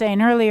we were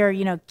saying earlier,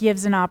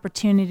 gives an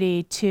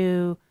opportunity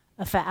to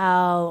a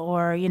Fa'al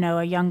or,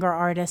 a younger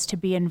artist to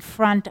be in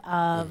front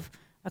of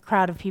a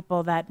crowd of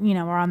people that,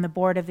 are on the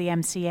board of the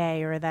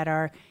MCA or that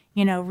are,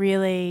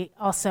 really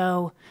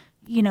also,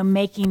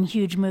 making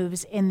huge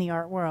moves in the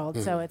art world.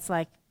 So it's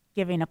like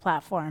giving a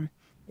platform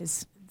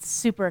is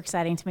super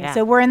exciting to me. Yeah.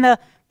 So we're in the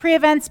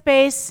pre-event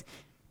space.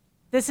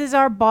 This is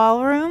our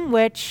ballroom,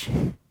 which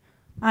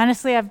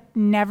honestly, I've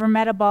never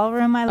met a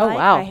ballroom I like.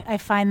 wow. I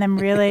find them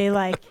really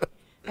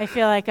I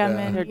feel like I'm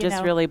in. They're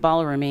just really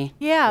ballroomy.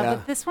 Yeah,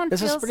 but this one This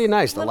feels is pretty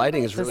nice. a The little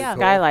lighting bit- is really yeah.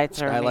 cool.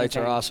 Skylights are Skylights are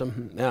amazing.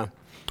 awesome. Yeah.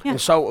 Yeah. And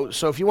so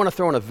if you want to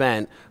throw an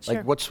event,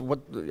 Sure. like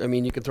I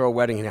mean, you can throw a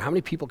wedding in here. How many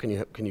people can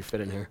you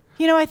fit in here?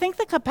 I think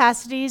the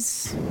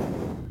capacity's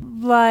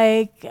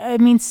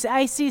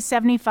I see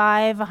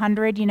 75,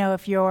 100,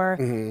 if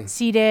you're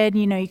seated,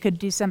 you could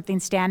do something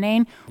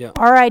standing. Yeah.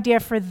 Our idea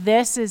for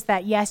this is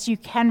that, yes, you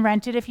can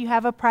rent it if you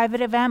have a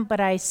private event, but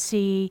I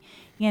see,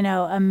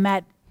 a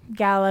Met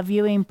Gala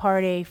viewing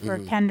party for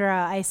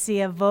Kendra. I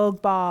see a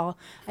Vogue ball.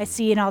 I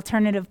see an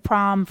alternative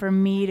prom for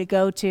me to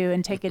go to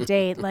and take a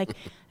date.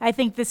 I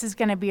think this is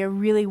going to be a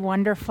really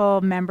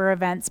wonderful member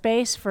event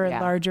space for Yeah.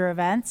 larger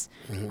events.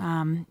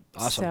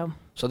 Awesome.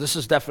 So this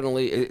is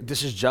definitely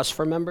this is just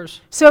for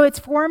members? So it's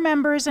for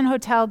members and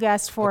hotel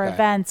guests for Okay.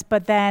 events,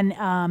 but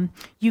then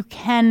you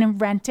can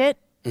rent it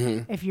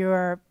if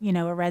you're,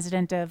 a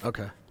resident of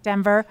Okay.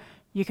 Denver.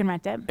 You can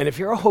rent it. And if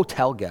you're a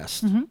hotel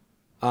guest,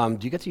 do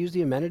you get to use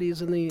the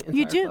amenities in the entire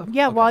You do, club?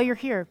 yeah, Okay. while you're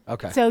here.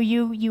 Okay. So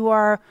you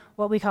are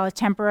what we call a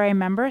temporary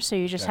member. So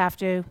you just have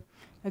to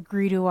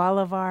agree to all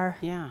of our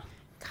Yeah.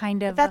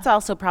 kind of. That's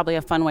also probably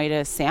a fun way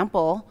to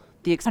sample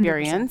the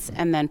experience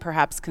and then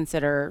perhaps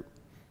consider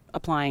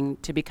applying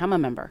to become a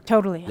member.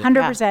 totally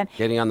 100%.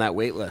 Getting on that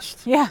wait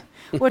list. Yeah,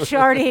 which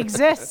already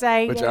exists.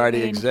 Which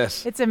already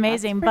exists. It's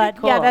amazing, That's but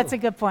pretty yeah, cool. that's a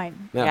good point.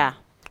 Yeah.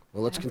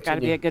 Well, let's It's got to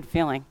continue. be a good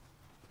feeling.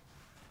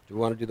 Do we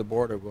want to do the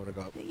board or do we want to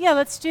go up? Yeah,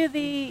 let's do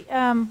the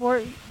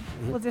board.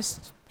 We'll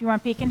just. You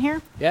want to peek in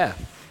here? Yeah.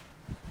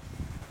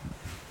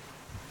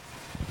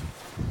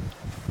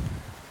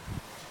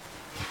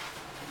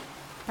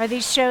 Are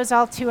these shows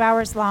all 2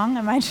 hours long?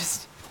 Am I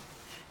just?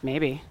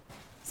 Maybe.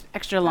 It's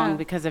extra long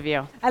because of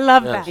you. I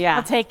love Yes. that. Yeah,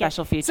 I'll take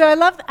special it. feature.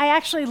 So I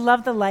actually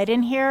love the light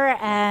in here,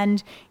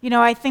 and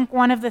I think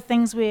one of the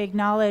things we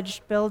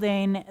acknowledged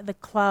building the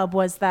club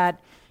was that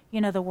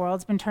the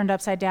world's been turned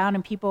upside down,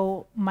 and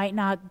people might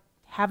not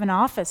have an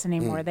office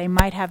anymore. They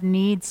might have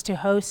needs to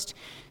host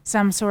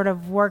some sort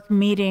of work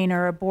meeting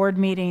or a board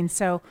meeting.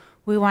 So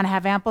we want to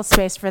have ample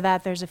space for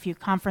that. There's a few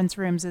conference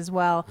rooms as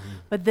well,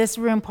 but this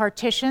room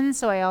partitions,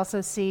 so I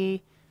also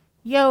see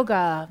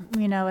yoga,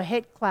 you know, a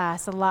HIIT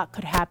class, a lot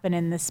could happen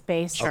in this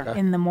space Sure.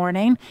 in the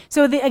morning.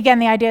 So again,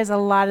 the idea is a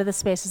lot of the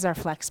spaces are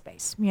flex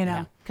space, you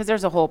know. Because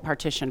there's a whole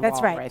partition That's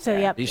wall right. right So,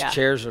 there. yep. These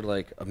chairs are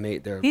like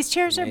amazing. These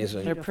chairs are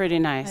amazing. They're pretty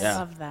nice. I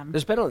love them.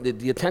 There's been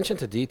the attention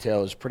to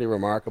detail is pretty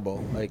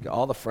remarkable. Like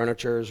all the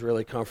furniture is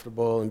really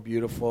comfortable and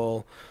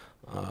beautiful.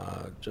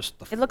 Just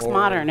the It looks floor,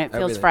 modern. It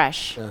feels everything.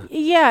 fresh. Yeah.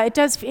 Yeah, it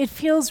does. It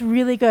feels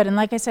really good. And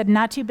like I said,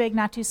 not too big,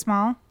 not too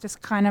small,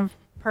 just kind of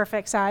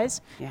perfect size.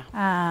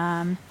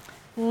 Yeah.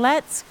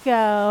 Let's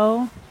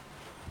go.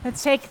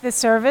 Let's take the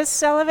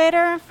service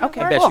elevator.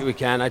 Okay. I bet you we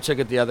can. I took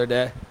it the other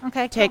day.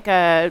 Okay. Take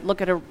a look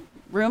at a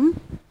room.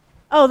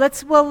 Oh,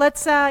 let's.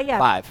 Yeah.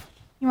 5.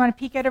 You want to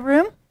peek at a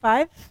room?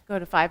 5. Go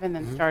to 5 and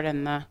then start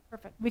in the.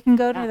 Perfect. We can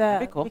go to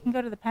that'd be cool. We can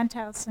go to the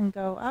penthouse and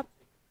go up.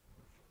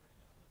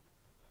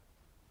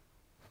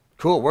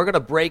 Cool. We're going to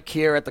break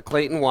here at the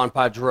Clayton Juan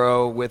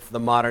Padro with the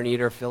Modern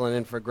Eater, filling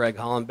in for Greg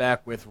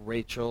Hollenbeck with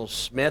Rachel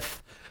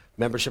Smith,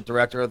 membership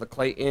director of the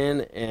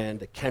Clayton, and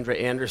Kendra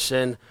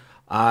Anderson.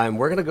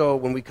 We're going to go,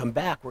 when we come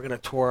back, we're going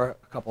to tour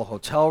a couple of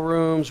hotel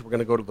rooms. We're going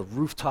to go to the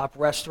rooftop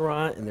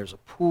restaurant, and there's a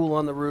pool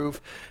on the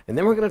roof. And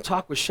then we're going to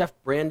talk with Chef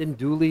Brandon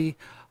Dooley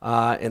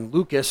and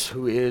Lucas,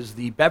 who is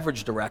the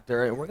beverage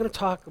director. And we're going to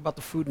talk about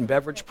the food and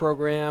beverage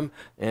program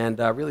and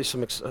really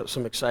some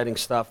exciting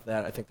stuff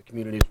that I think the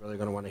community is really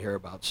going to want to hear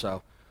about.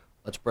 So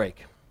let's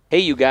break. Hey,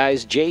 you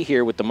guys, Jay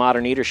here with the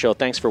Modern Eater Show.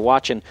 Thanks for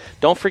watching.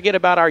 Don't forget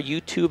about our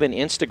YouTube and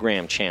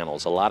Instagram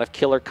channels. A lot of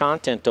killer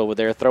content over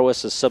there. Throw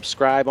us a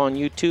subscribe on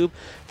YouTube.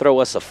 Throw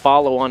us a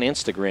follow on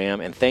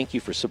Instagram. And thank you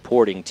for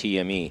supporting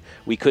TME.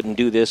 We couldn't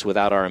do this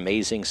without our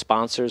amazing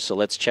sponsors, so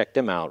let's check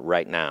them out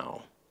right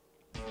now.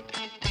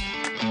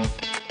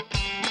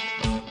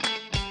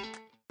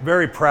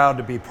 Very proud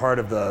to be part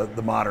of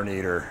the Modern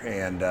Eater,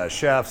 and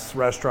chefs,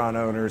 restaurant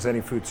owners, any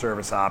food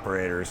service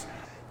operators.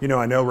 You know,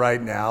 I know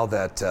right now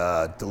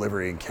that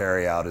delivery and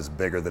carry out is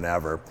bigger than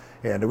ever,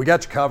 and we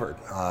got you covered.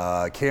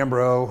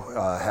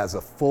 Cambro has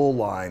a full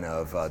line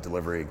of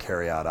delivery and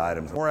carry out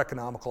items. More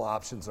economical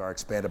options are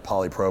expanded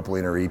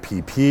polypropylene or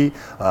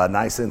EPP,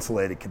 nice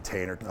insulated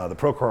container. The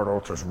ProCard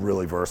Ultra is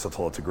really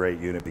versatile. It's a great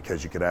unit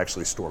because you can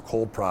actually store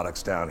cold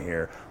products down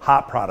here,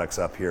 hot products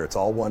up here. It's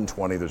all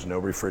 120, there's no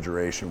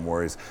refrigeration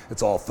worries.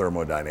 It's all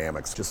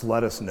thermodynamics. Just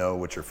let us know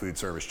what your food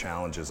service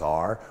challenges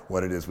are,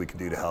 what it is we can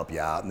do to help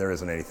you out, and there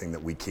isn't anything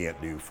that we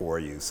can't do for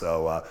you.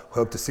 So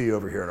hope to see you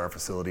over here at our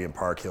facility in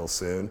Park Hill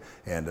soon,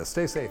 and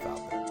stay safe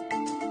out there.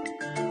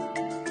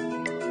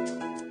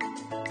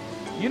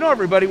 You know,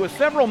 everybody, with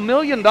several $1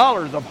 million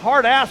of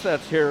hard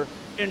assets here,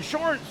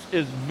 insurance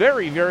is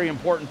very, very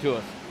important to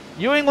us.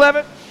 Ewing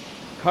Leavitt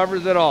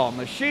covers it all.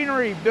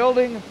 Machinery,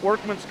 building,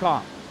 workman's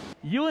comp.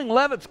 Ewing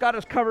Leavitt's got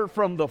us covered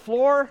from the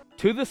floor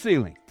to the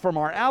ceiling, from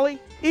our alley,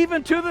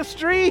 even to the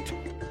street.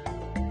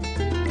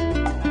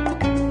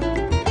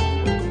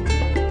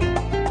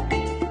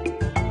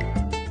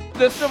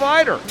 This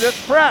divider,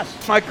 this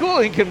press, my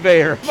cooling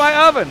conveyor,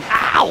 my oven.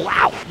 Ow,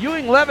 ow.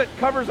 Ewing Leavitt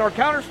covers our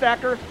counter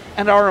stacker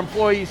and our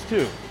employees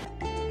too.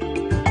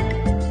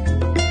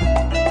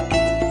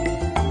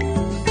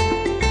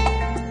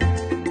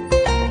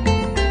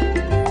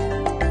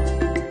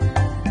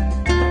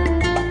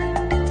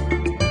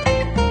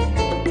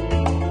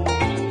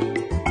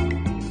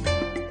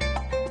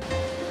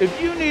 If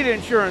you need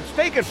insurance,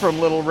 take it from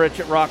Little Rich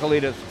at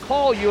Rockalitas.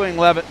 Call Ewing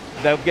Leavitt,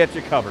 they'll get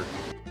you covered.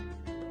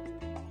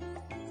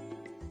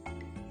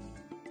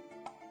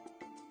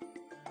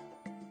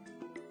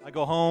 I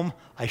go home,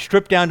 I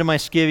strip down to my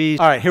skivvies.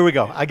 All right, here we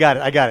go. I got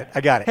it.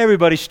 Hey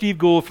everybody, Steve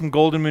Gould from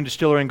Golden Moon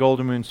Distillery and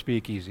Golden Moon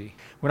Speakeasy.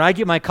 When I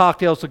get my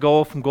cocktails to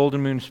go from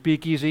Golden Moon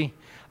Speakeasy,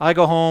 I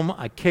go home,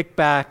 I kick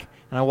back,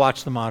 and I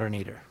watch The Modern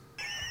Eater.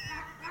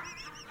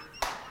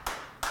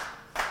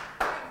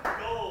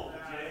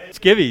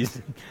 Skivvies.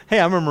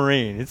 Hey, I'm a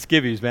Marine. It's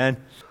skivvies, man.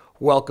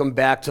 Welcome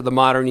back to the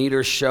Modern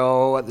Eater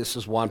Show. This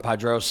is Juan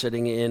Padro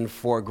sitting in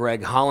for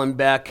Greg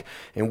Hollenbeck,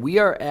 and we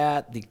are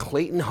at the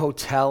Clayton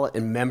Hotel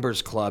and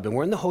Members Club, and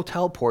we're in the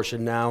hotel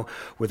portion now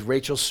with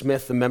Rachel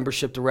Smith, the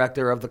membership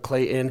director of the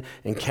Clayton,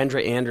 and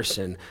Kendra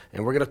Anderson.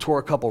 And we're going to tour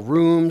a couple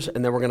rooms,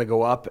 and then we're going to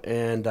go up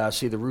and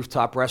see the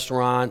rooftop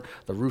restaurant,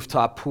 the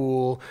rooftop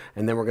pool,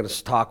 and then we're going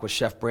to talk with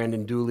Chef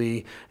Brandon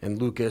Dooley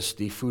and Lucas,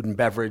 the food and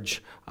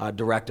beverage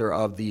director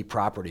of the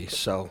property.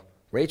 So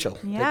Rachel,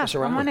 take us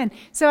around. Come on in.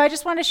 So I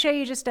just want to show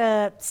you just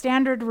a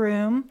standard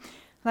room.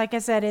 Like I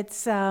said,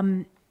 it's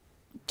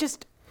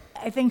just,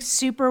 I think,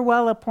 super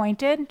well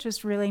appointed,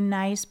 just really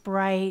nice,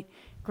 bright,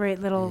 great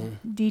little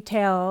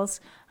details.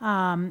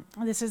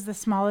 This is the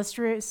smallest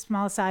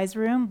size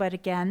room, but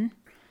again,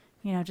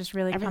 you know, just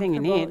really Everything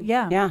you comfortable. need.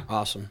 Yeah. Yeah.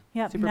 Awesome.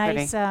 Yep. Super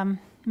Nice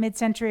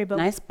mid-century, but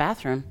nice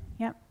bathroom.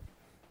 Yep.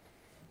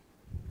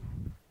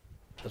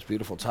 There's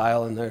beautiful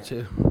tile in there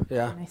too.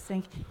 Yeah. I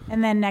think.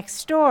 And then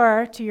next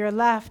door to your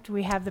left,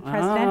 we have the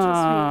presidential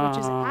suite, which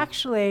is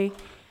actually,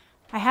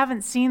 I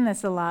haven't seen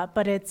this a lot,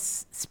 but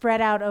it's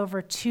spread out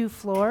over 2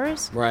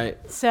 floors. Right.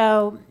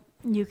 So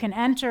you can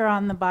enter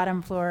on the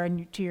bottom floor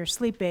and to your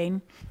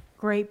sleeping.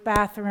 Great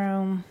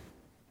bathroom.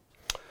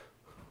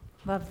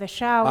 Love the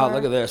shower. Oh,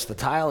 look at this. The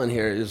tile in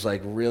here is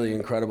like really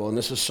incredible. And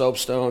this is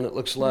soapstone, it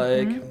looks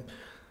like.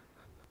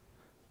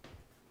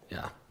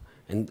 Yeah.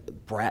 And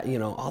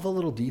all the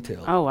little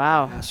details. Oh,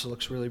 wow. Yes, it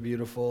looks really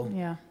beautiful.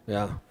 Yeah.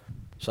 Yeah.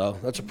 So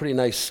that's a pretty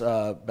nice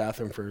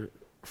bathroom for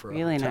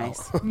Really a hotel.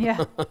 nice.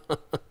 Yeah.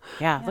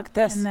 Yeah, look at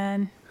this. And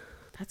then,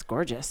 That's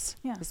gorgeous.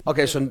 Yeah.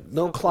 Okay, so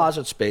no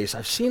closet space.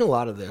 I've seen a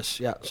lot of this.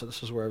 Yeah, so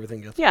this is where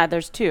everything gets. Yeah,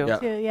 there's two.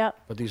 Yeah. yep.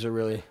 But these are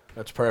really,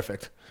 that's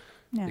perfect.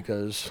 Yeah.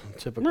 Because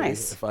typically,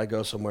 Nice. if I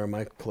go somewhere,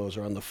 my clothes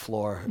are on the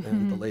floor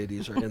and the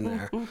ladies are in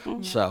there.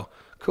 So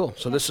cool.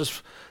 So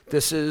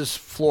this is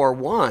floor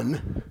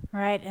 1.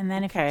 Right, and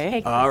then if Okay. you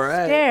take All the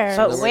right. stairs.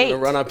 So But then we're wait,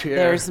 gonna run up here.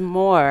 there's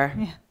more.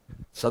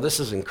 So this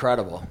is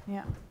incredible.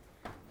 Yeah.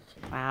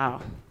 Wow.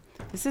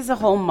 This is a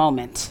whole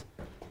moment.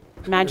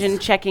 Imagine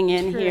checking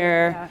in True,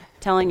 here, yeah.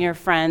 telling your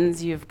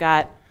friends you've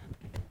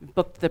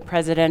booked the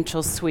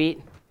presidential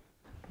suite.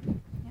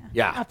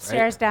 Yeah. right?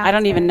 Upstairs, downstairs. I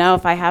don't even know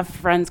if I have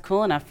friends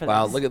cool enough for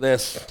Wow, this. look at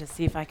this. To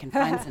see if I can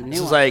find some new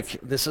This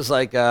ones. is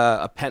like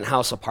a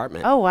penthouse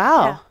apartment. Oh,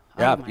 wow.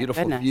 Yeah, Oh, my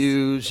beautiful goodness.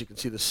 views. You can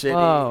see the city,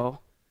 Whoa.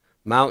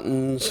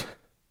 mountains.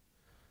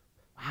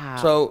 Wow.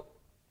 So,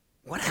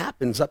 what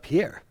happens up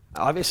here?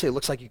 Obviously, it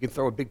looks like you can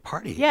throw a big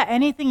party. Yeah,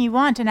 anything you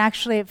want, and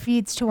actually it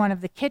feeds to one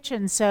of the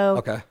kitchens. So,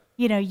 Okay.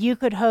 you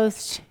could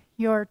host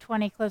your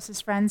 20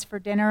 closest friends for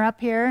dinner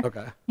up here.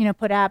 Okay.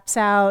 Put apps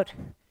out,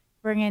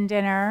 bring in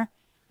dinner.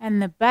 And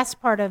the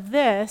best part of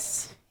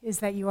this is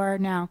that you are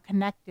now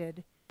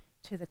connected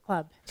to the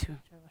club.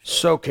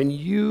 So, can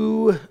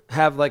you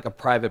have like a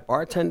private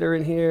bartender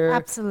in here?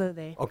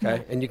 Absolutely.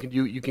 Okay, and you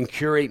can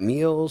curate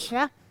meals.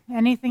 Yeah,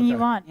 anything you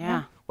want.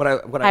 Yeah. What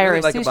I Hire really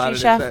a like sushi about it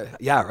chef. is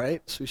that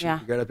right, sushi Yeah. would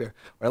be great up here.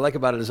 What I like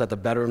about it is that the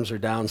bedrooms are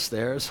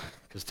downstairs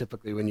because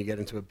typically when you get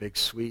into a big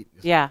suite,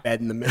 there's Yeah. a bed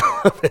in the middle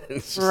of it.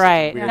 It's just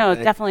Right. a weird No,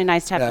 thing. definitely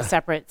nice to have Yeah. the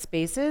separate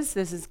spaces.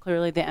 This is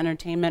clearly the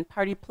entertainment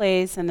party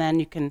place, and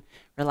then you can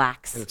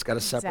relax. And it's got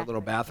a separate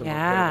little bathroom. up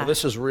here. Yeah. Well,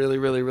 this is really,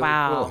 really, really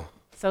Wow. cool.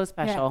 So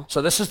special.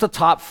 So this is the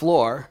top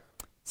floor.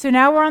 So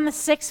now we're on the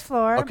 6th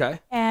floor. Okay.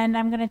 And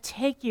I'm going to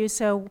take you.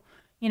 So,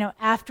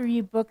 after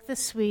you book the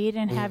suite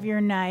and Mm-hmm. have your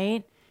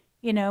night,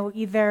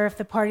 either if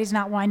the party's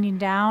not winding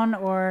down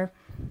or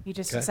you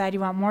just Okay. decide you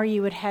want more,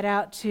 you would head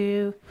out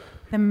to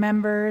the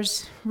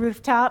members'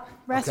 rooftop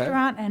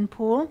restaurant and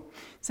pool.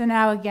 So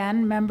now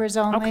again, members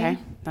only. Okay.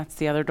 That's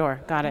the other door.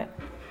 Got it.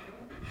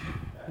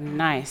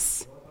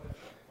 Nice.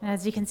 And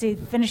as you can see,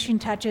 finishing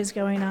touches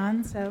going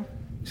on. So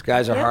These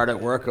guys are Yep. hard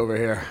at work over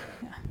here.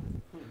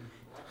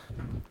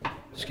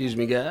 Excuse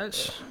me,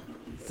 guys.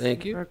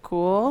 Thank you. Super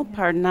cool.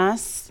 Pardon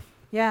us.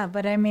 yeah,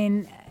 but I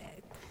mean,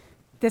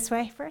 this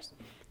way first.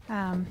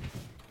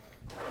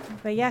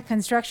 But yeah,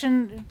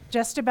 construction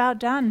just about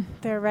done.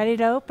 They're ready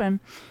to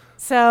open.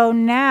 So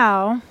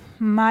now,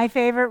 my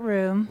favorite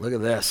room, Look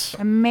at this.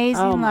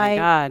 amazing Oh my light,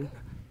 God.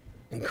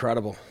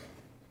 Incredible.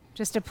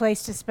 just a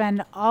place to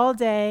spend all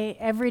day,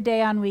 every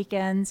day on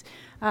weekends.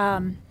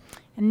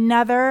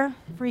 Another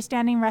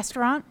freestanding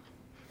restaurant.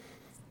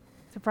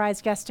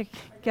 Surprise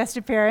guest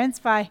appearance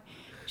by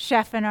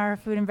chef and our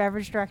food and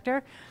beverage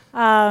director.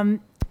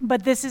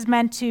 But this is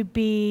meant to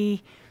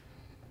be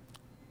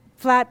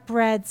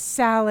flatbreads,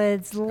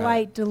 salads,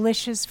 light,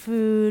 delicious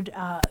food.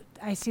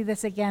 I see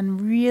this again,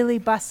 really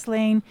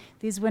bustling.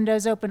 These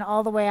windows open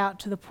all the way out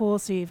to the pool,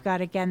 so you've got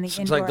again the It's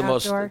indoor, like the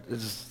most. outdoor.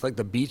 It's like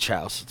the beach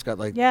house. It's got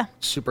like Yeah.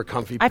 super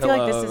comfy. I feel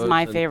like this is pillows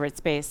my and- favorite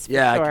space. For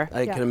Yeah, sure.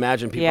 I can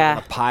imagine people Yeah.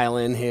 gonna pile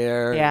in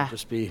here. Yeah. And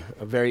just be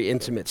a very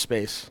intimate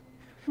space.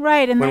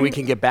 Right, and When then we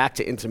can get back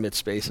to intimate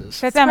spaces.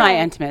 that's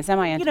Semi-intimate.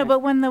 right.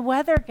 But when the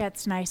weather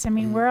gets nice, I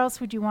mean, where else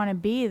would you want to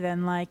be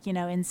than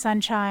in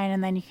sunshine,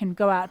 and then you can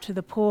go out to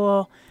the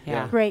pool.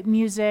 Yeah. Great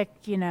music,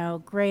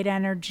 great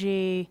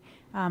energy.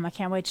 I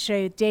can't wait to show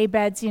you day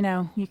beds. You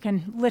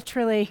can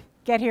literally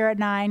get here at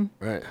 9,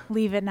 Right.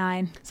 leave at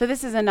 9. So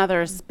this is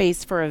another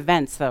space for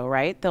events, though,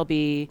 right? There'll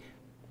be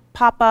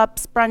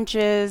pop-ups,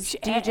 brunches,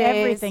 DJs.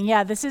 Everything.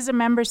 Yeah, this is a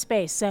member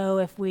space. So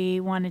if we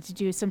wanted to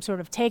do some sort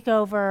of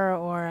takeover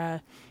or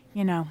a,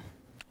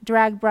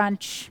 drag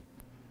brunch,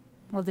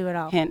 we'll do it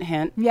all. Hint,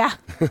 hint. Yeah,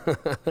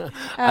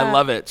 I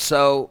love it.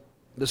 So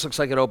this looks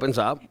like it opens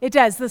up. it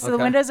does. So the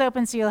Okay. window's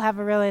open, so you'll have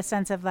a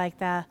sense of like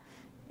the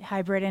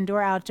hybrid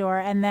indoor-outdoor.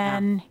 And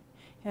then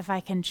if I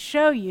can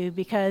show you,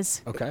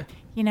 because, Okay.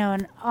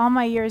 in all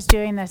my years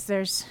doing this,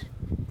 there's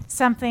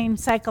something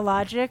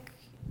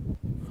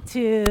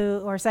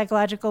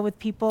psychological with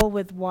people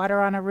with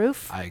water on a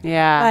roof.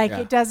 Yeah. Like,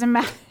 it doesn't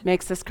matter.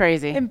 Makes us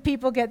crazy. And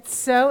people get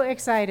so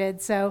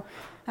excited. So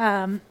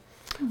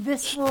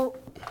this will,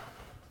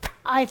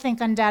 I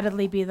think,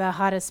 undoubtedly be the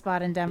hottest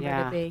spot in Denver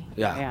Yeah. to be.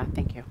 Yeah. Yeah,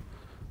 thank you.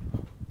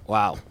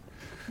 Wow.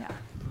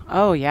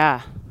 Oh,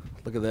 yeah.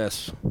 Look at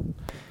this.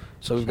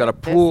 So we've got a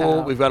this pool.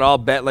 out. We've got all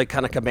kind of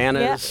Yep.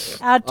 cabanas.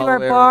 Outdoor all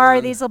the way bar.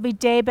 around. These will be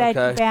day bed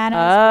Okay. cabanas.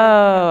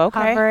 Oh, with,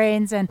 okay.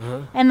 Coverings and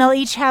they'll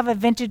each have a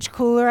vintage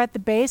cooler at the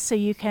base, so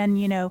you can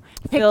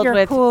pick Filled your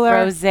with cooler.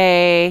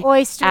 rosé,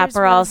 Oysters,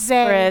 Aperol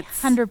rosé,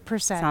 spritz.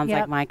 100%. Sounds Yep.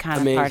 like my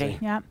kind Amazing. of party.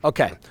 Yep.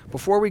 Okay.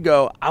 Before we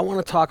go, I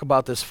want to talk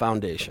about this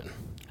foundation.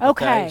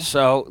 Okay.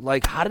 So,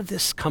 like, how did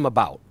this come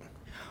about?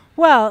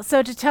 Well,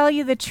 so to tell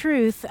you the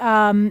truth,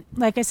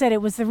 like I said,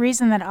 it was the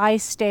reason that I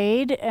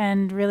stayed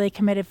and really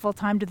committed full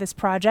time to this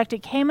project.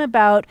 It came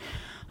about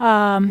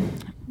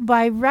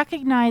by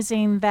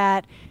recognizing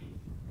that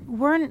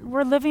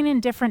we're living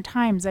in different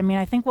times. I mean,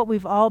 I think what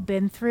we've all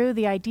been through,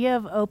 the idea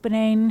of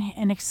opening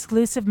an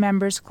exclusive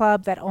members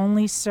club that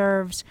only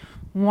serves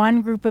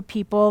one group of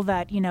people,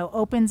 that, you know,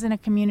 opens in a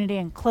community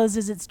and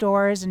closes its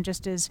doors and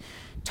just is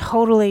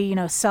totally, you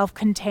know,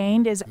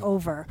 self-contained, is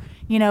over.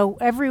 You know,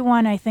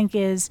 everyone, I think,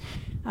 is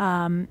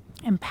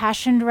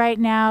impassioned right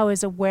now,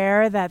 is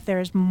aware that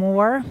there's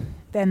more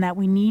than that.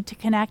 We need to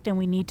connect and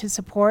we need to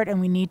support and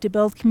we need to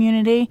build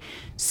community.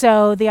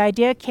 So the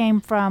idea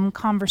came from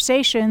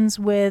conversations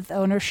with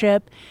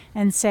ownership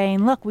and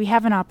saying, look, we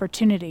have an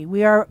opportunity.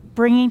 We are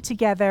bringing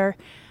together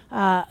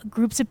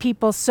groups of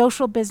people,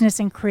 social, business,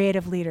 and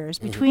creative leaders.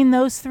 Between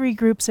those three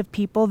groups of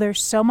people,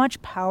 there's so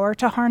much power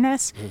to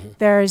harness.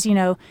 There's, you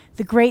know,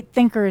 the great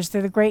thinkers,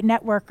 they're the great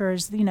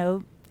networkers, you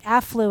know,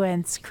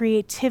 affluence,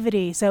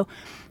 creativity. So,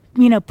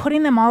 you know,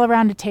 putting them all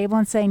around a table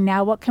and saying,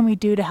 now what can we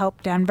do to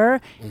help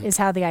Denver, is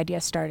how the idea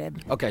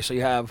started. Okay, so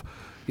you have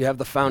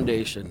the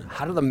foundation.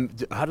 How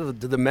do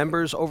the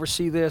members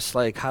oversee this?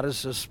 Like, how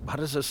does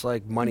this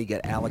like money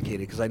get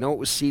allocated? Because I know it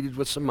was seeded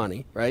with some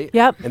money, right?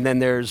 Yep. And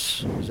then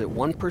is it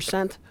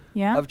 1%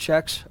 of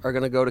checks are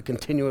going to go to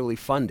continually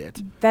fund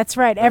it? That's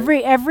right.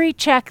 Every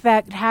check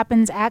that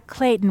happens at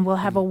Clayton will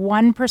have a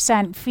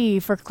 1% fee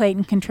for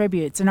Clayton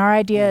Contributes. And our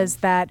idea is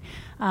that,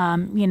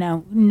 you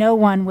know, no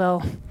one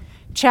will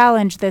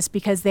challenge this,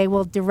 because they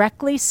will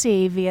directly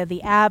see via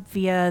the app,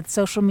 via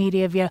social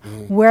media, via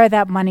where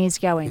that money is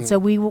going. So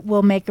we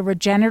will make a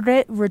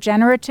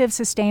regenerative,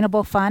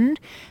 sustainable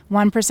fund.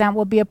 1%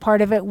 will be a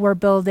part of it. We're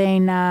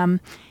building an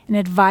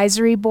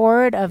advisory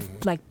board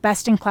of like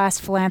best-in-class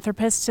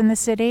philanthropists in the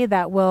city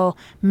that will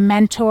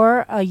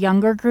mentor a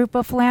younger group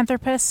of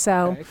philanthropists.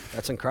 So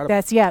that's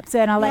incredible. So,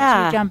 and I'll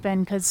let you jump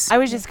in, because I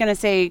was just going to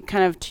say,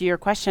 kind of to your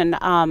question,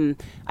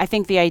 I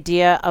think the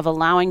idea of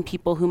allowing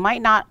people who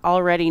might not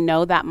already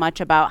know that much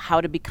about how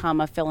to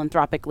become a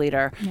philanthropic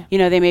leader, you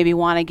know, they maybe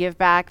want to give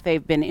back,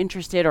 they've been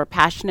interested or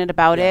passionate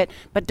about it,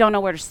 but don't know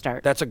where to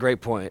start. That's a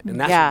great point, and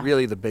that's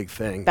really the big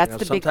thing. That's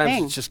the big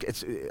thing.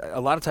 It's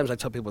a lot of times I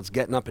tell people it's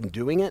getting up and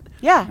doing it.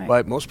 Yeah.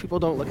 But most people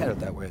don't look at it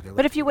that way.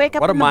 But if you wake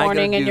up in the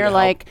morning and you're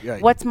like,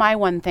 what's my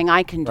one thing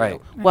I can do? Right.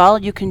 Well,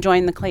 you can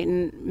join the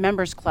Clayton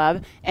Members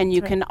Club, and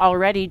you can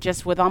already,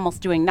 just with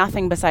almost doing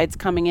nothing besides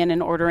coming in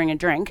and ordering a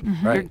drink,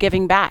 you're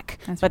giving back.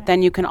 But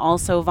then you can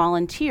also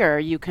volunteer.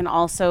 You can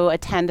also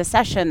attend a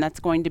session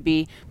that's going to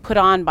be put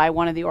on by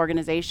one of the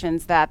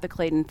organizations that the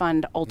Clayton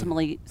Fund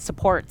ultimately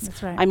supports.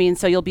 That's right. I mean,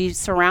 so you'll be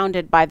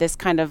surrounded by this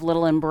kind of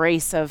little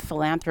embrace of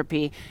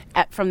philanthropy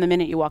from the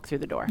minute you walk through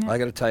the door. I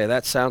got to tell you,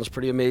 that sounds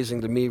pretty amazing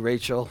to me,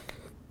 Rachel.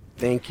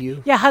 Thank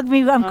you. Yeah, hug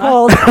me. I'm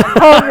cold.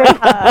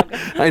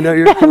 I know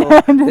you're cold.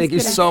 Thank you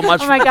so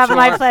much. Oh my God,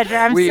 my pleasure.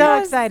 I'm so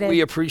excited.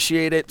 We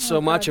appreciate it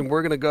so much, and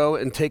we're going to go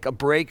and take a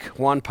break.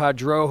 Juan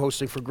Padro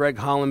hosting for Greg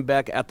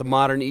Hollenbeck at the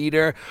Modern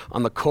Eater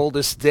on the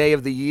coldest day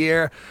of the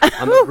year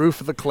on the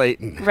roof of the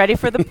Clayton. Ready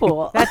for the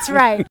pool. That's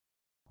right.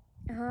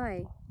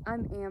 Hi,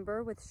 I'm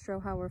Amber with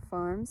Strohauer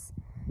Farms,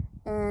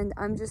 and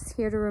I'm just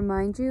here to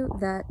remind you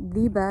that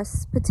the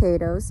best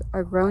potatoes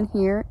are grown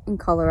here in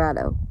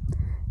Colorado.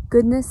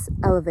 Goodness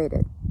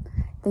elevated.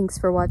 Thanks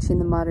for watching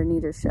the Modern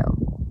Eater Show.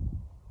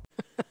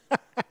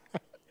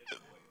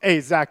 Hey,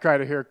 Zach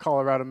Kreider here,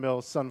 Colorado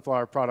Mills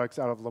Sunflower Products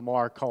out of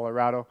Lamar,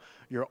 Colorado.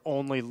 Your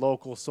only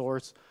local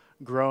source,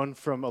 grown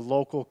from a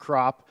local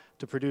crop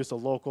to produce a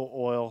local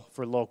oil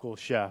for local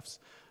chefs.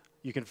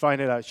 You can find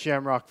it at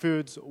Shamrock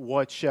Foods,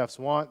 What Chefs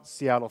Want,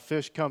 Seattle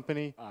Fish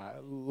Company.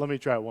 Let me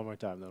try it one more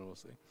time, then we'll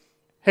see.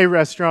 Hey,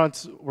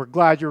 restaurants, we're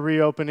glad you're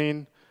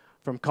reopening.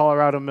 From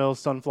Colorado Mills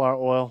Sunflower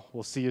Oil,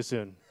 we'll see you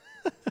soon.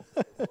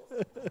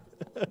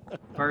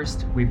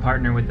 First, we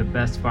partner with the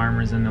best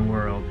farmers in the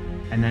world,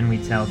 and then we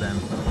tell them,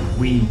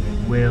 we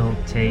will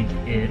take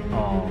it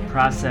all.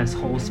 Process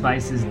whole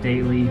spices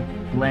daily,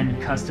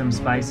 blend custom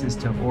spices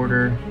to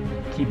order,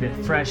 keep it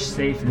fresh,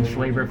 safe, and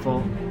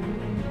flavorful,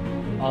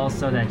 all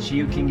so that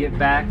you can get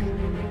back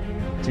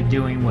to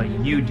doing what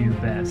you do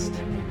best.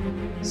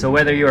 So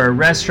whether you're a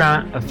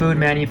restaurant, a food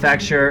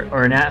manufacturer,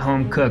 or an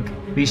at-home cook,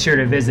 be sure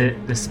to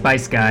visit The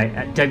Spice Guy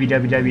at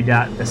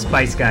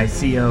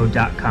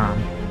www.thespiceguyco.com.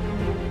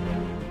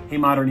 Hey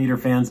Modern Eater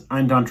fans,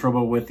 I'm Don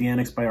Trobo with the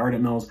Annex by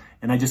Ardent Mills,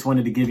 and I just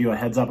wanted to give you a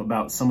heads up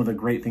about some of the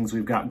great things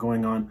we've got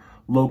going on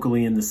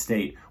locally in the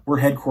state. We're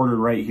headquartered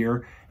right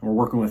here, and we're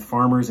working with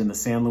farmers in the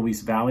San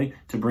Luis Valley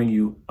to bring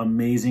you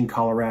amazing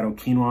Colorado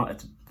quinoa.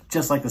 It's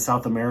just like the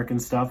South American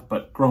stuff,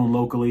 but grown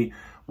locally.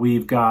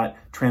 We've got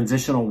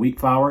transitional wheat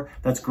flour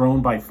that's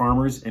grown by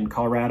farmers in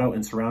Colorado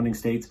and surrounding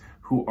states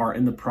who are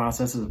in the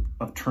process of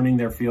turning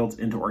their fields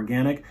into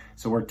organic.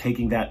 So we're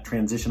taking that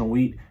transitional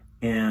wheat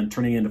and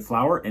turning it into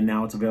flour, and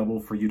now it's available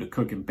for you to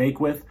cook and bake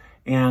with.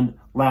 And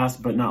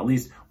last but not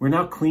least, we're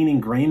now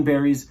cleaning grain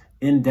berries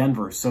in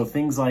Denver. So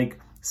things like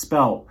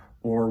spelt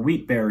or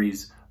wheat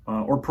berries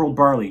or pearl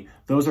barley.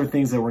 Those are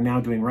things that we're now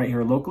doing right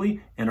here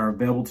locally and are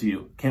available to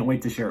you. Can't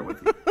wait to share it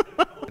with you.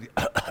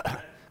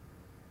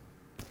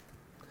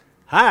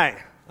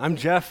 Hi, I'm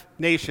Jeff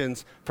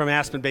Nations from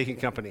Aspen Baking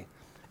Company.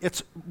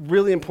 It's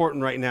really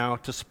important right now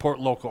to support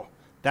local.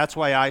 That's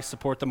why I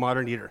support the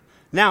Modern Eater.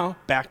 Now,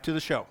 back to the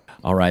show.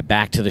 All right,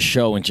 back to the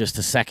show in just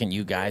a second,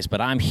 you guys.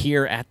 But I'm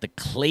here at the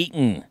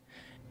Clayton,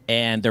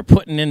 and they're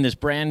putting in this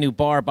brand new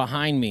bar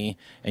behind me.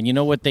 And you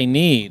know what they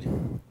need?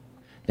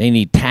 They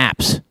need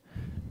taps.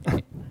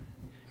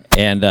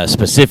 And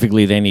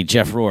specifically, they need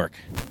Jeff Rourke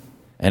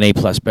and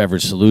A-Plus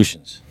Beverage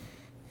Solutions.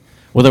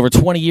 With over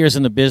 20 years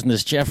in the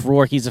business, Jeff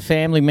Rourke, he's a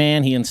family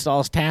man. He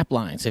installs tap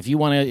lines. If you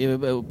want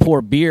to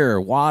pour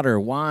beer, water,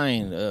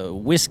 wine,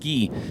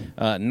 whiskey,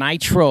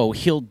 nitro,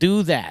 he'll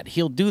do that.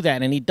 He'll do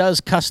that, and he does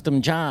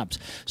custom jobs.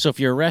 So if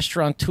you're a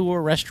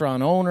restaurateur,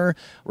 restaurant owner,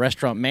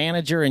 restaurant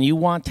manager, and you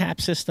want tap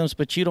systems,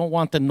 but you don't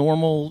want the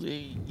normal,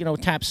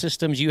 tap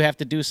systems, you have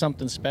to do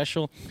something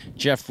special,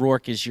 Jeff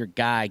Rourke is your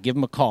guy. Give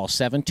him a call,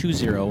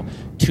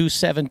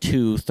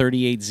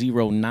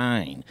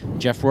 720-272-3809.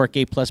 Jeff Rourke,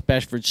 A-Plus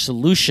Beverage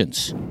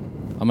Solutions.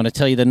 I'm going to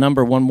tell you the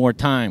number one more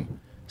time.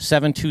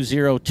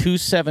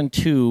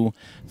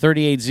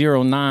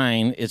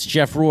 720-272-3809. It's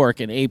Jeff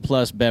Rourke and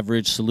A-Plus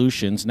Beverage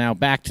Solutions. Now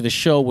back to the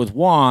show with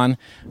Juan.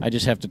 I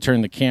just have to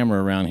turn the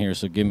camera around here,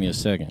 so give me a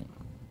second.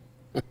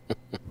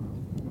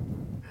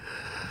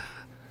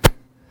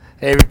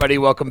 Hey, everybody,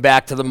 welcome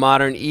back to The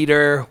Modern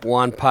Eater.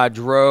 Juan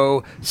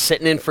Padro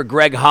sitting in for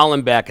Greg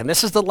Hollenbeck. And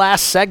this is the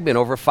last segment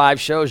over 5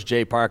 shows,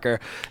 Jay Parker.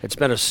 It's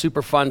been a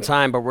super fun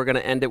time, but we're going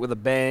to end it with a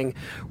bang.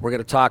 We're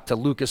going to talk to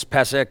Lucas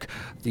Pesic,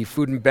 the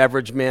food and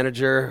beverage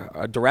manager,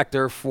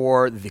 director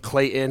for the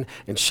Clayton,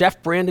 and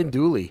Chef Brandon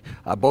Dooley.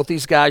 Both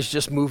these guys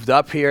just moved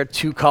up here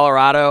to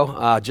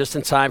Colorado just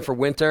in time for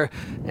winter.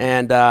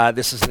 And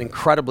this is an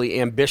incredibly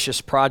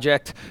ambitious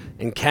project.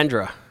 And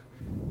Kendra,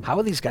 how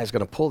are these guys going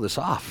to pull this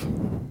off?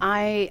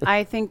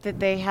 I think that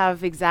they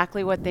have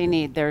exactly what they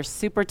need. They're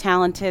super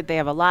talented. They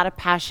have a lot of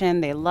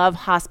passion. They love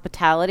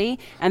hospitality,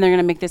 and they're going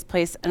to make this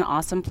place an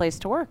awesome place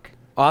to work.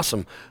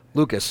 Awesome.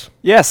 Lucas.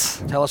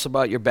 Yes. Tell us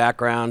about your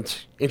background.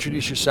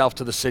 Introduce yourself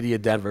to the city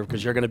of Denver,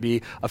 because you're going to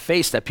be a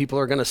face that people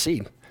are going to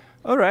see.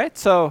 All right.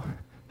 So,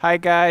 hi,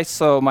 guys.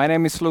 So, my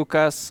name is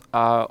Lucas,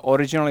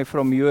 originally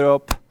from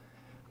Europe,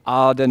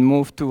 then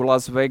moved to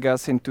Las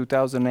Vegas in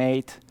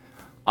 2008.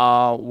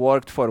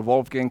 Worked for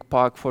Wolfgang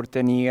Puck for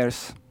 10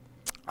 years.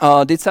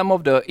 Did some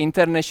of the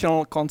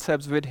international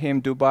concepts with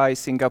him, Dubai,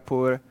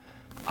 Singapore.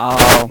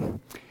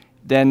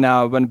 Then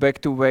went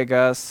back to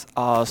Vegas,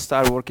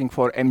 started working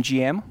for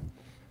MGM,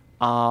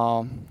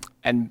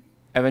 and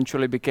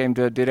eventually became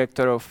the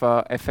director of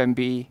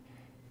F&B,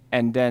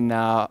 and then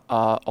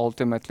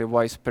ultimately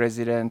vice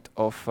president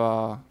of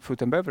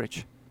food and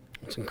beverage.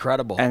 It's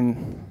incredible.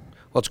 And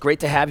well, it's great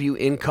to have you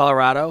in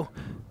Colorado.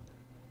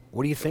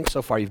 What do you think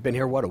so far? You've been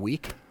here, what, a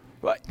week?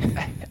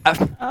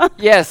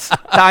 Yes,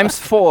 times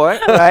 4,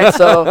 right?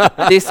 So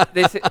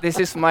this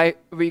is my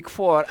week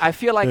 4. I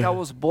feel like I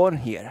was born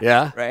here.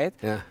 Yeah. Right.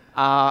 Yeah.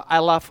 I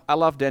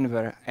love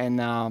Denver, and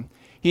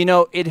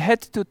it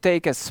had to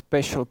take a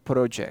special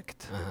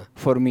project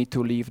for me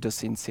to leave the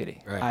Sin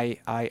City. Right.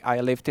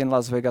 I lived in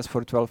Las Vegas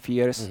for 12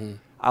 years.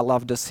 I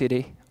love the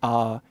city.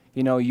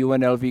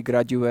 UNLV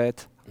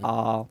graduate,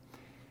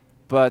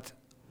 but.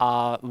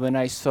 When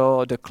I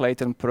saw the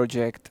Clayton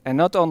project, and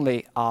not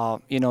only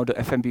the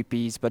F&B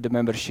piece, but the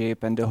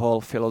membership and the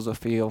whole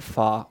philosophy of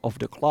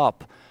the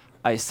club,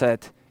 I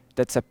said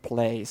that's a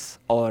place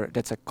or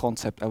that's a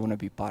concept I want to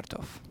be part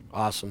of.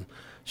 Awesome.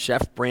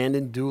 Chef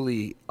Brandon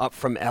Dooley up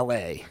from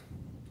LA.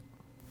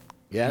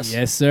 Yes?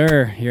 Yes,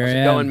 sir. Here How's I it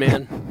am. going,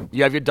 man?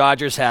 You have your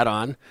Dodgers hat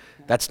on.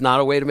 That's not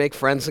a way to make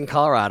friends in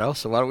Colorado,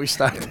 so why don't we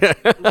start there?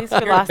 At least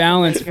we lost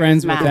Balance the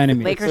friends Lakers with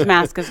enemies. Lakers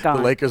mask is gone.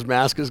 The Lakers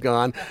mask is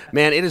gone.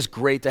 Man, it is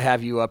great to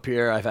have you up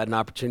here. I've had an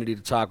opportunity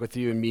to talk with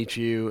you and meet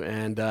you,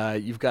 and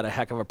you've got a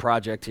heck of a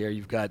project here.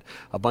 You've got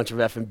a bunch of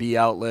F&B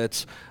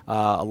outlets,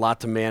 a lot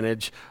to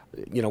manage.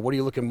 What are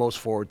you looking most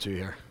forward to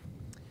here?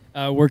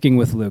 Working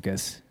with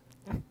Lucas.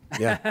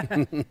 Yeah.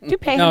 Do you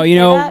pay him No, to you say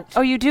know- that?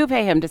 Oh, you do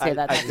pay him to say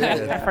that.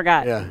 I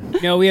forgot.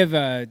 Yeah. We have,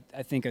 I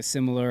think, a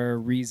similar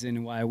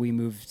reason why we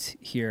moved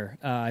here.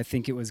 I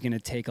think it was going to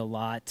take a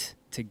lot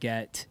to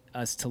get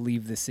us to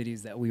leave the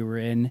cities that we were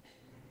in.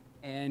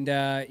 And,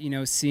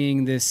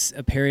 seeing this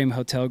Aperium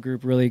Hotel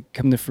Group really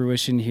come to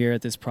fruition here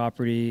at this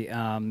property,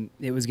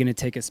 it was going to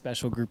take a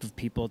special group of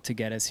people to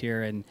get us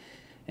here.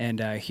 And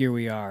here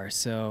we are.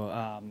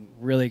 So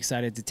really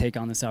excited to take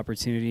on this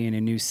opportunity in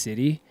a new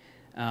city.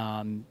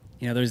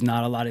 There's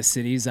not a lot of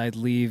cities I'd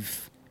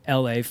leave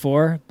LA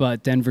for,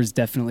 but Denver's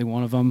definitely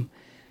one of them.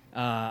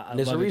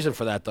 There's a reason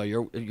for that, though.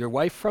 Your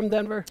wife from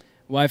Denver?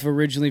 Wife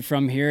originally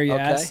from here,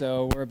 yeah. Okay.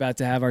 So we're about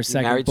to have our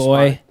second married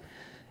boy, smart.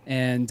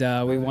 and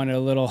we wanted a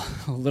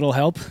little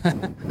help.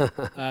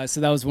 So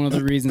that was one of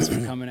the reasons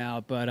for coming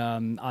out. But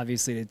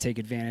obviously to take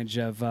advantage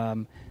of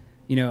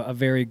a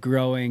very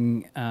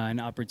growing and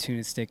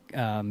opportunistic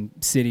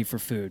city for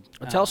food.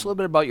 Well, tell us a little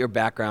bit about your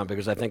background,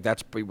 because I think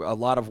that's a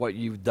lot of what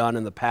you've done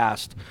in the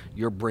past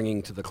you're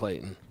bringing to the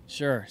Clayton.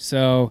 Sure.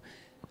 So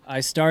I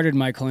started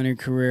my culinary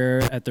career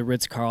at the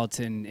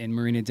Ritz-Carlton in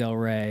Marina del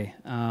Rey.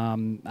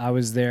 I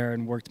was there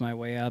and worked my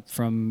way up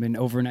from an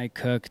overnight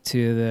cook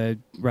to the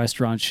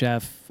restaurant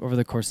chef over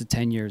the course of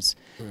 10 years.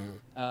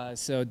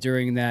 So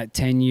during that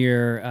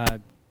 10-year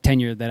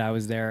tenure that I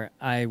was there,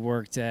 I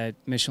worked at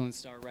Michelin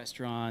star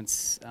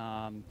restaurants,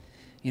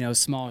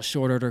 small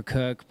short order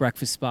cook,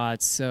 breakfast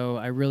spots. So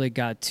I really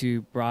got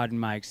to broaden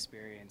my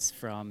experience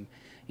from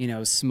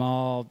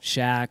small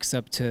shacks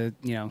up to,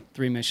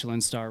 3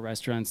 Michelin star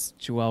restaurants,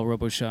 Joël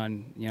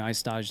Robuchon, I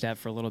staged at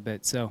for a little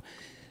bit. So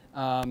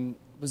it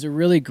was a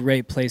really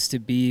great place to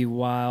be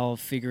while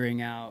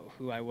figuring out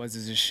who I was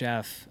as a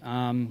chef.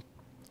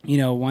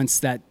 Once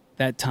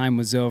that time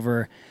was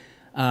over,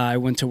 I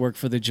went to work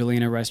for the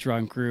Jelena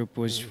Restaurant Group,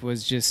 which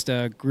was just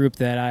a group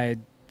that I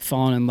had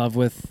fallen in love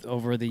with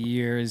over the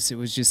years. It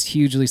was just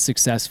hugely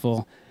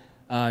successful.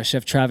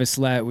 Chef Travis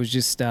Lett was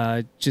just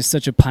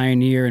such a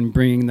pioneer in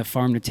bringing the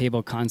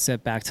farm-to-table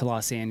concept back to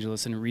Los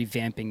Angeles and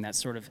revamping that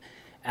sort of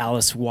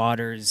Alice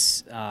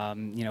Waters,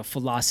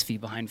 philosophy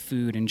behind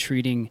food and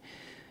treating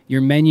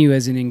your menu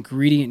as an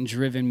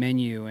ingredient-driven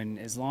menu. And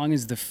as long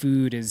as the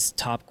food is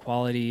top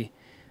quality,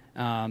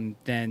 then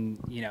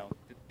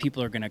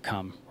people are going to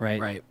come, right?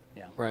 Right.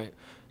 Yeah. Right.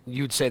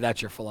 You'd say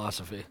that's your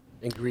philosophy: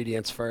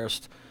 ingredients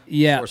first.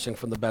 Yeah. Sourcing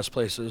from the best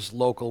places,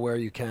 local where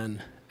you can.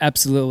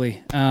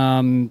 Absolutely.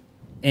 And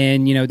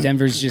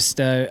Denver's just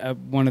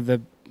one of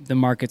the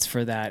markets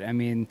for that. I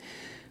mean,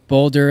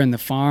 Boulder and the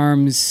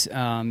farms, the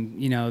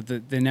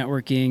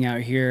networking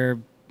out here,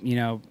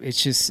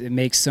 it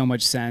makes so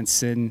much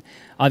sense. And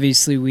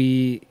obviously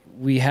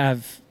we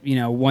have,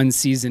 one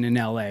season in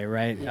LA,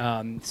 right?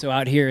 Yeah. So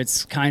out here,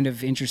 it's kind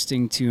of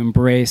interesting to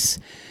embrace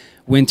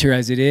winter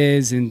as it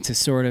is and to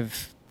sort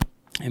of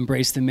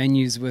embrace the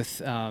menus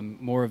with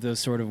more of those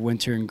sort of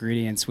winter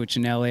ingredients, which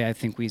in LA, I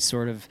think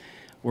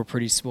we're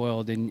pretty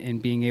spoiled in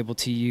being able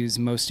to use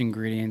most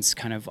ingredients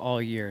kind of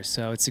all year.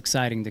 So it's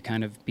exciting to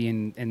kind of be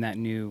in that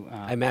new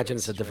I imagine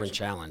it's a different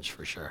challenge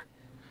for sure.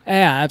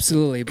 Yeah,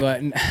 absolutely,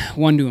 but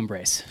one to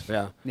embrace.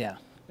 Yeah. Yeah.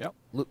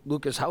 Yep.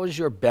 Lucas, how is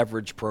your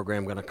beverage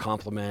program going to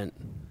complement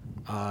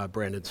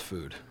Brandon's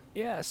food?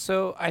 Yeah,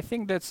 so I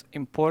think that's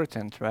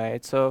important,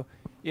 right? So,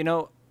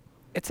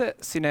 it's a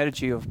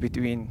synergy of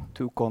between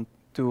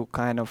two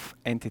kind of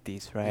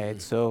entities,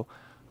 right? So,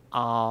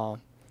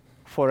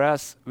 for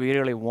us, we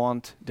really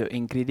want the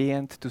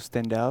ingredient to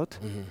stand out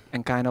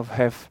and kind of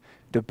have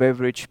the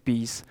beverage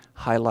piece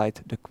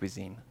highlight the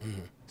cuisine.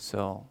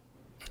 So,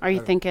 are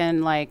you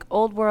thinking like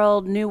old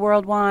world, new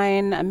world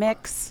wine, a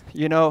mix?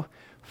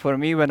 For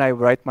me, when I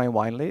write my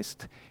wine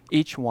list,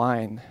 each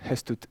wine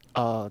has to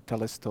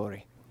tell a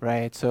story,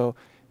 right? So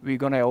we're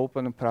going to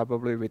open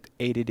probably with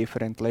 80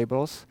 different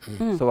labels.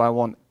 So I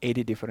want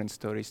 80 different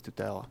stories to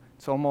tell.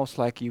 It's almost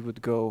like you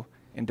would go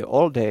in the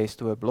old days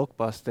to a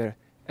Blockbuster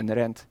and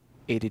rent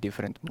 80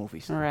 different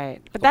movies. Right.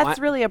 But that's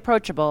really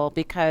approachable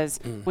because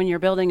when you're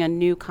building a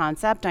new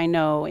concept, I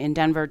know in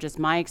Denver, just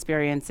my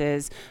experience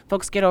is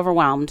folks get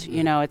overwhelmed.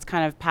 It's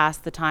kind of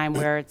past the time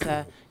where it's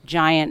a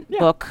giant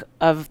book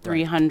of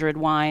 300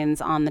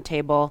 wines on the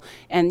table.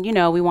 And,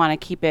 we want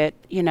to keep it,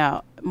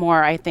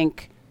 more, I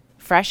think,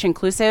 fresh,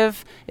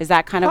 inclusive. Is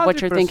that kind of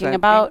what you're thinking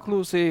about?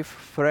 Inclusive,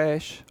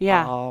 fresh,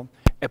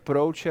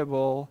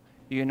 approachable,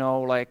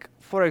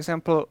 for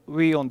example,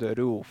 we on the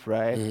roof,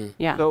 right?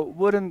 Yeah. So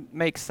wouldn't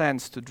make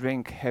sense to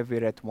drink heavy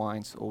red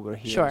wines over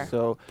here. Sure.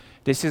 So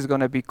this is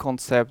going to be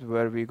concept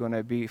where we're going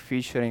to be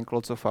featuring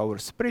lots of our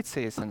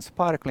spritzes and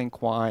sparkling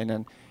wine,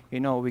 and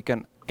we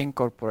can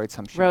incorporate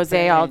some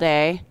rosé all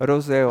day.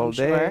 Rosé all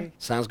day. Sure.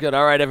 Sounds good.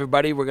 All right,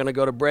 everybody, we're going to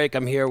go to break.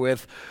 I'm here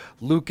with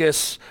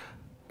Lucas,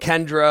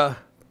 Kendra,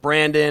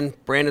 Brandon.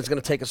 Brandon's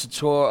going to take us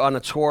on a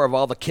tour of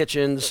all the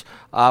kitchens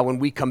when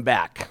we come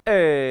back.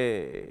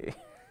 Hey.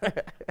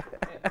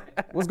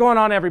 What's going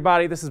on,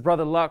 everybody? This is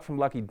Brother Luck from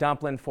Lucky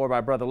Dumpling,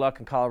 4x Brother Luck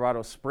in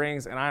Colorado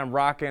Springs, and I am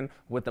rocking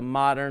with the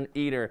Modern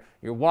Eater.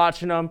 You're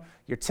watching them,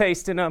 you're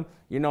tasting them,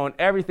 you're knowing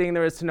everything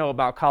there is to know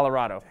about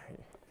Colorado.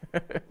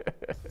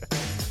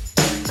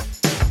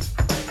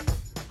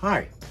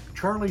 Hi,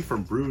 Charlie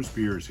from Brews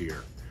Beers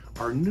here.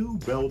 Our new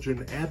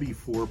Belgian Abbey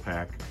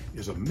 4-pack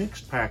is a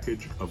mixed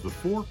package of the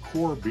 4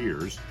 core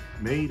beers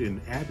made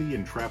in Abbey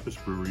and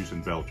Trappist breweries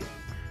in Belgium.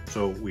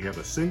 So we have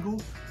a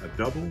single, a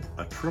double,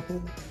 a triple,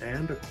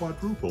 and a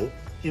quadruple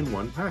in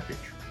one package.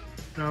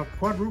 Now,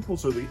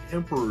 quadruples are the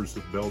emperors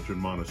of Belgian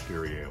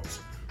monastery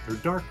ales. They're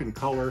dark in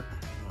color,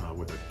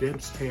 with a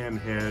dense tan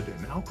head,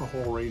 and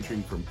alcohol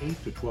ranging from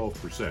 8 to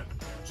 12%.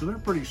 So they're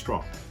pretty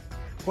strong.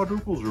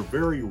 Quadruples are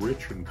very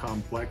rich and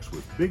complex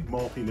with big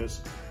maltiness,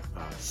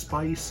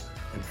 spice,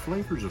 and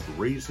flavors of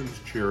raisins,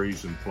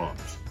 cherries, and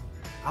plums.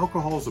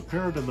 Alcohol is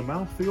apparent in the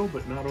mouthfeel,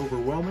 but not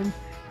overwhelming,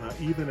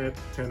 even at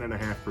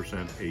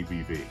 10.5%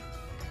 ABV.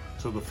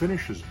 So the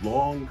finish is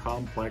long,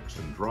 complex,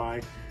 and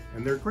dry,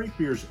 and they're great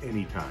beers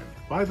anytime,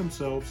 by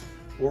themselves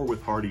or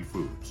with hearty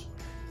foods.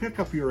 Pick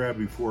up your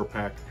Abbey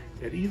 4-pack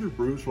at either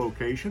Brews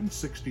location,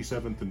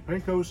 67th and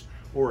Pecos,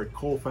 or at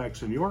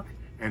Colfax in York,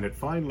 and at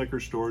fine liquor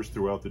stores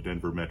throughout the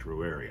Denver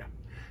metro area.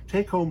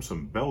 Take home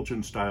some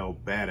Belgian-style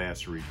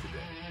badassery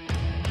today.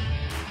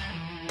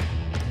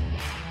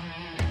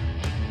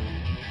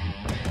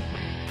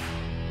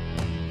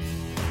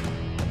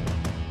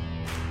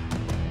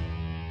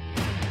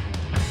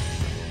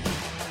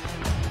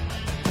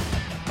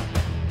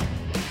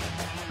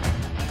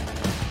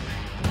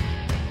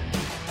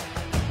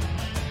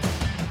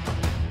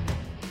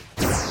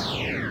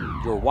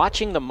 You're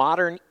watching The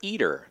Modern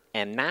Eater,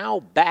 and now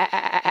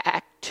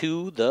back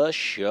to the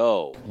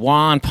show.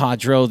 Juan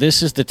Padro,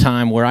 this is the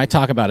time where I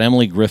talk about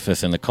Emily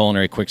Griffith and the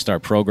Culinary Quick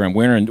Start program.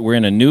 We're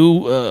in a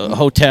new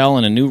hotel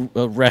and a new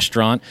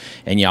restaurant,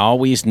 and you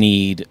always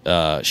need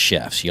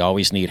chefs. You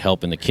always need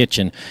help in the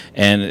kitchen,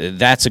 and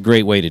that's a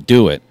great way to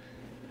do it.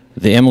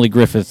 The Emily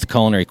Griffith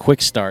Culinary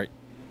Quick Start,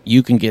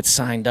 you can get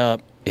signed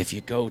up if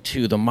you go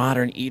to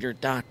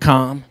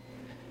themoderneater.com.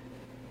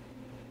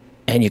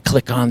 and you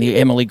click on the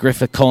Emily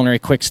Griffith Culinary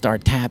Quick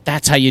Start tab.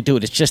 That's how you do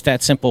it. It's just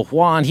that simple.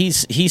 Juan,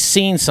 he's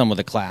seen some of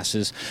the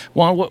classes.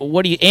 Juan,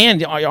 what do you,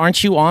 and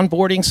aren't you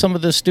onboarding some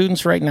of the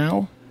students right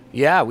now?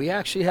 Yeah, we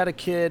actually had a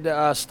kid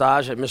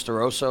stage at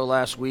Mr. Oso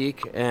last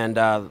week, and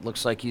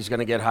looks like he's going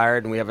to get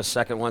hired, and we have a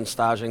second one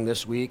staging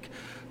this week.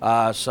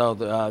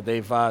 So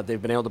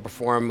they've been able to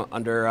perform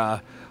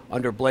under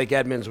Blake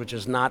Edmonds, which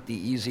is not the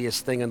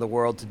easiest thing in the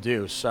world to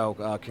do.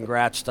 So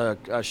congrats to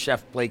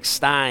Chef Blake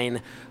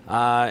Stein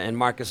and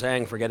Marcus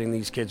Eng for getting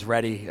these kids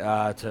ready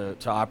to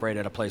operate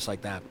at a place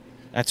like that.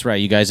 That's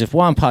right, you guys. If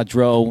Juan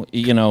Padro,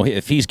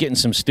 if he's getting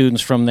some students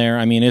from there,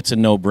 I mean, it's a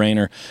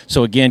no-brainer.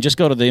 So, again, just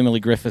go to the Emily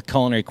Griffith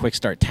Culinary Quick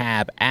Start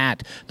tab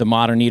at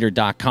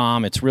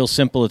themoderneater.com. It's real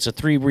simple. It's a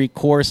 3-week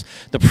course.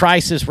 The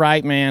price is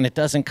right, man. It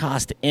doesn't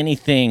cost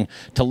anything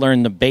to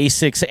learn the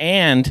basics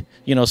and,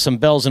 some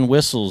bells and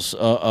whistles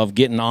of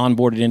getting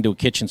onboarded into a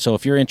kitchen. So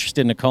if you're interested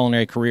in a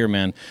culinary career,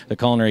 man, the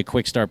Culinary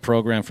Quick Start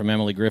program from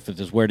Emily Griffith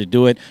is where to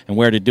do it, and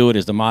where to do it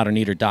is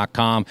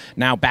themoderneater.com.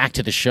 Now back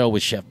to the show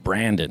with Chef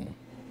Brandon.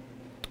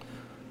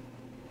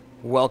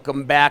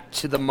 Welcome back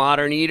to The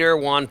Modern Eater.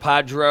 Juan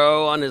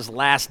Padro on his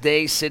last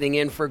day sitting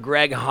in for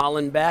Greg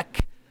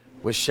Hollenbeck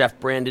with Chef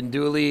Brandon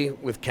Dooley,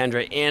 with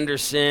Kendra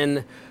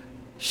Anderson.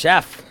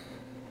 Chef,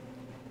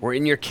 we're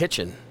in your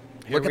kitchen.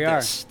 Look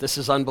at this. This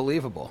is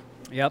unbelievable.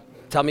 Yep.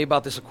 Tell me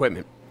about this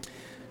equipment.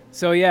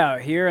 So yeah,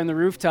 here on the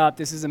rooftop,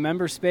 this is a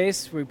member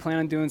space. We plan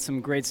on doing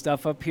some great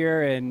stuff up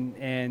here,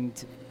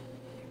 and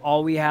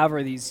all we have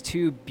are these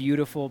 2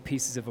 beautiful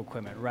pieces of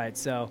equipment, right?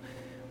 So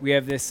we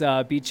have this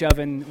beach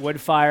oven wood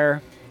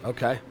fire.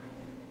 Okay.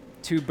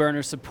 2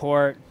 burner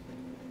support.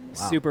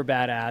 Wow. Super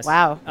badass.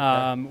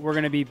 Wow. We're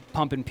going to be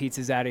pumping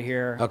pizzas out of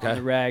here on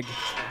the reg.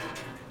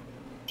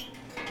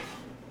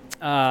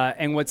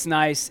 And what's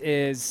nice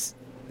is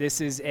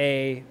this is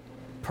a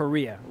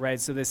parrilla, right?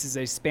 So this is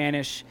a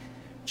Spanish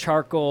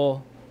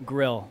charcoal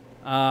grill.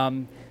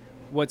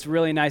 What's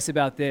really nice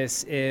about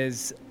this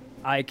is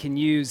I can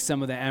use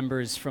some of the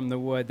embers from the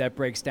wood that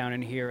breaks down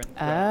in here.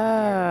 And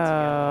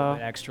a little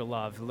bit extra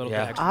love, a little bit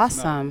extra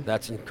smoke.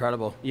 That's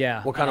incredible.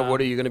 Yeah. What kind of wood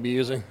are you going to be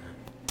using?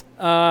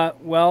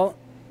 Well,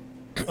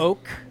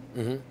 oak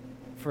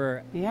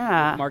for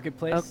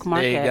Marketplace. Oak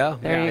Market. There you go.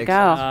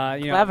 There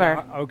you go.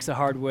 Clever. Oak's a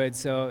hardwood,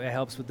 so it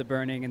helps with the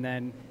burning. And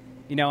then,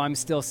 I'm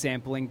still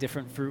sampling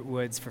different fruit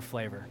woods for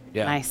flavor.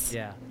 Yeah. Nice.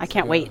 Yeah. I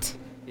can't wait.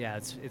 Yeah,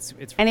 it's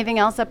Anything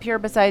else up here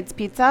besides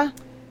pizza?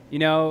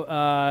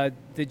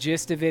 The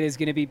gist of it is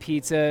going to be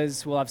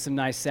pizzas. We'll have some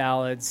nice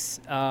salads.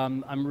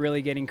 I'm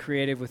really getting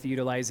creative with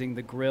utilizing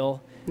the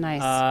grill.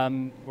 Nice.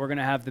 We're going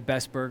to have the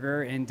best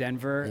burger in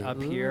Denver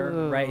up here,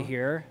 right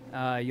here.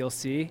 You'll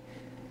see.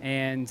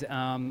 And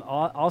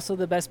also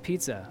the best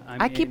pizza.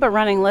 I keep a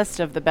running list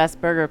of the best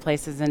burger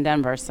places in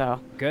Denver, so.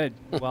 Good.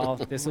 Well,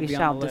 this will be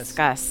on the list. We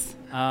shall discuss.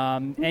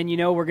 And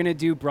we're going to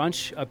do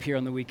brunch up here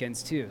on the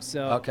weekends too.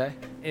 So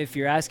if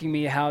you're asking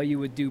me how you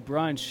would do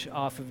brunch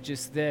off of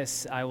just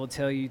this, I will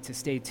tell you to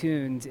stay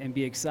tuned and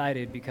be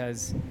excited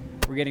because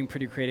we're getting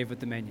pretty creative with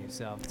the menu.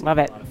 So it's Love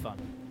it. a lot of fun.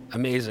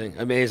 Amazing,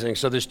 amazing.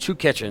 So there's 2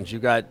 kitchens.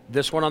 You've got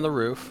this one on the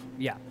roof.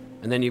 Yeah.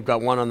 And then you've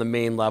got one on the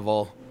main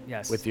level.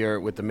 Yes. With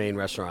the main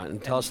restaurant.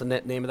 And tell us the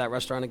name of that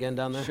restaurant again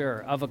down there.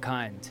 Sure, Of a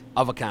Kind.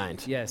 Of a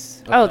Kind.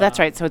 Yes. Oh, that's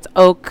right. So it's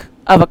Oak,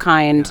 Of a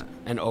Kind. Yeah.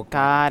 And Oak.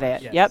 Got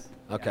it. Yes. Yep.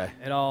 Okay.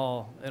 Yeah. It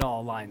all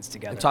aligns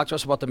together. And talk to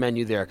us about the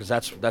menu there, because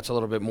that's a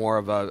little bit more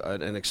of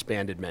an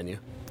expanded menu.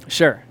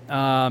 Sure.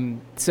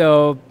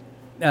 So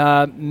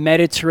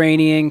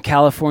Mediterranean,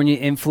 California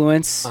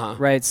influence,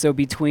 right? So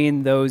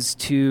between those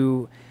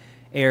 2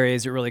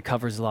 areas, it really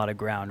covers a lot of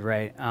ground,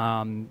 right?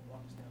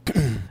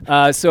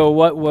 So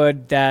what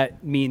would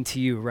that mean to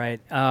you, right?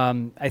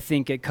 I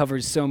think it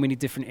covers so many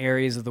different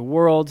areas of the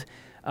world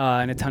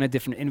and a ton of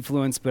different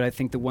influence, but I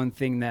think the one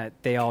thing that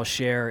they all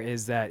share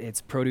is that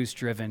it's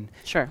produce-driven.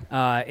 Sure.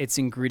 It's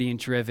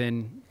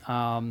ingredient-driven.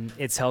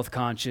 It's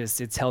health-conscious.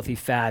 It's healthy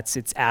fats.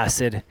 It's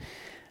acid.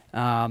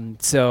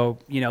 So,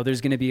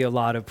 there's going to be a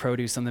lot of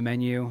produce on the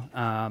menu.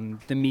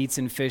 The meats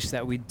and fish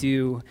that we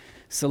do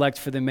select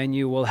for the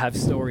menu will have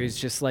stories,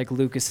 just like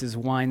Lucas's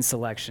wine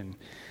selection.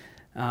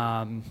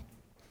 Are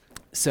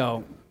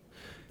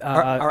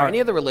any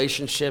of the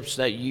relationships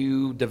that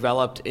you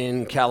developed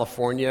in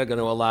California going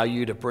to allow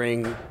you to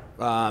bring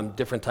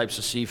different types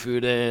of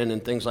seafood in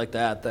and things like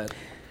that?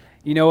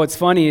 What's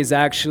funny is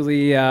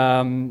actually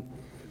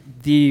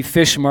the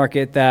fish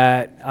market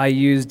that I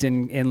used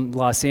in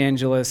Los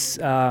Angeles,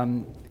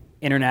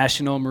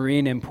 International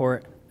Marine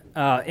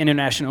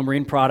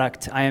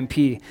Product,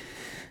 IMP,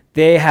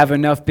 they have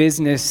enough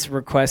business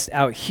requests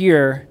out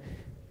here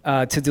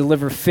to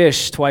deliver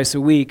fish twice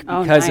a week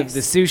because of the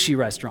sushi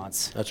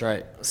restaurants. That's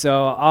right.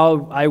 So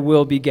I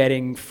will be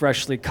getting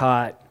freshly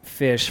caught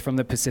fish from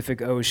the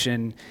Pacific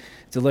Ocean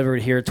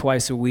delivered here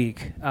twice a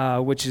week,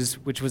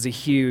 which was a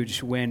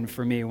huge win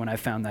for me when I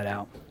found that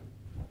out.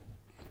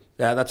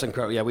 Yeah, that's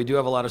incredible. Yeah, we do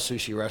have a lot of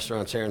sushi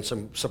restaurants here, and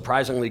some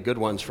surprisingly good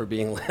ones for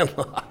being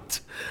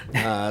landlocked.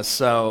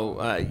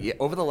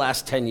 Over the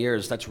last 10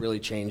 years, that's really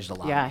changed a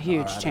lot. Yeah,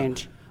 huge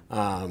change.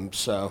 And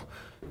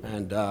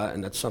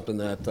that's something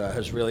that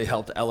has really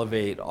helped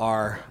elevate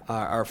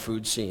our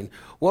food scene.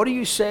 What do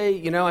you say?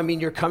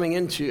 You're coming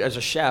into as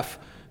a chef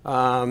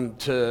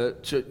to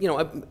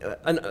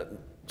a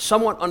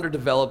somewhat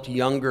underdeveloped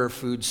younger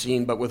food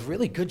scene, but with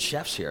really good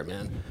chefs here,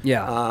 man.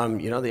 Yeah.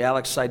 The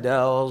Alex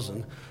Seidels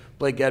and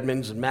Blake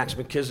Edmonds and Max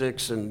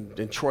McKissick's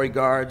and Troy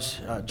Guards,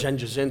 Jen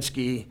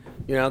Jasinski.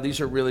 These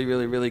are really,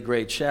 really, really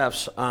great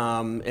chefs.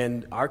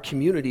 And our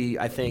community,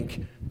 I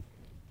think,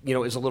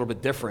 is a little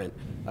bit different.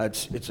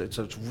 It's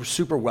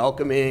super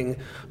welcoming.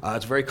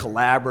 It's very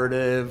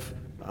collaborative.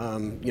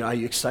 Are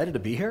you excited to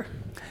be here?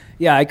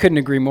 Yeah, I couldn't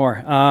agree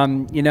more.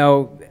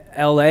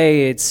 LA,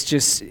 it's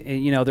just,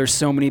 there's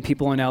so many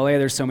people in LA,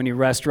 there's so many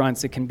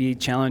restaurants, it can be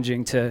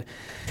challenging to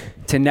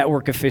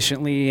network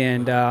efficiently.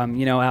 And,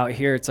 out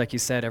here, it's like you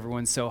said,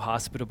 everyone's so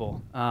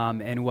hospitable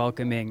and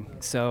welcoming.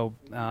 So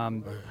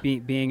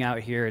being out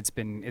here, it's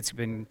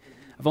been,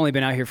 I've only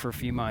been out here for a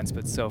few months,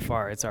 but so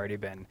far it's already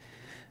been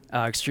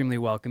extremely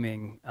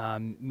welcoming,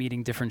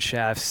 meeting different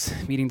chefs,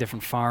 meeting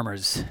different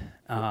farmers.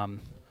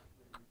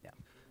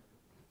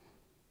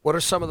 What are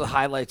some of the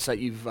highlights that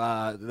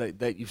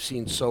you've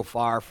seen so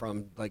far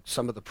from like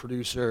some of the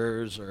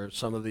producers or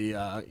some of the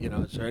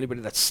is there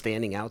anybody that's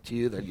standing out to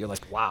you that you're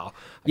like, wow,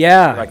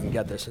 I can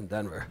get this in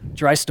Denver?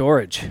 Dry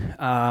storage,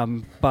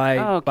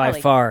 by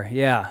far,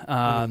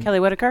 yeah. Kelly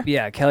Whitaker.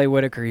 Yeah, Kelly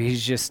Whitaker.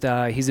 He's just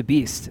he's a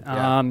beast.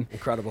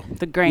 Incredible.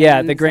 The Grain.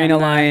 Yeah, the Grain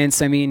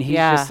Alliance. I mean, he's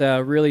just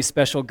a really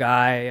special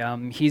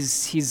guy.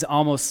 He's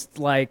almost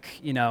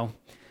like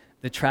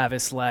the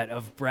Travis Lett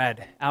of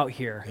bread out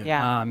here.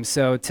 Yeah.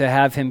 So to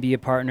have him be a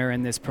partner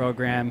in this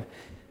program,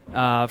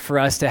 for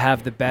us to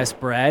have the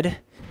best bread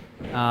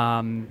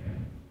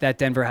that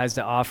Denver has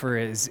to offer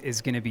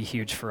is going to be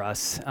huge for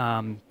us.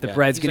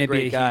 Bread's going to be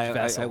a huge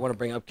vessel. I want to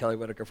bring up Kelly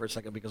Whitaker for a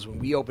second because when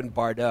we opened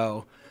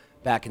Bardot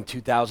back in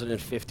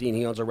 2015,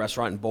 he owns a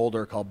restaurant in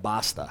Boulder called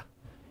Basta,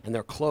 and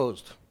they're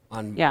closed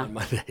on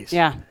Mondays.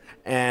 Yeah.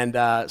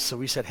 And so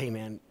we said, hey,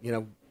 man,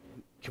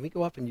 can we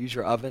go up and use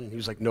your oven? And he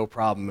was like, no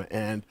problem.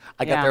 And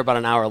I got there about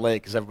an hour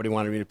late because everybody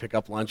wanted me to pick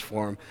up lunch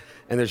for him.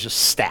 And there's just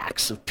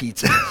stacks of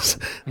pizzas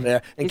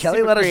there. And He's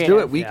Kelly let us do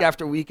it week Yeah.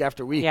 after week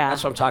after week. Yeah.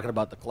 That's what I'm talking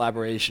about, the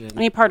collaboration.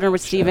 And he partnered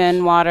with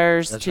Stephen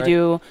Waters to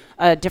do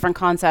a different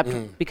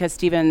concept because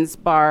Stephen's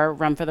bar,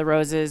 Run for the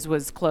Roses,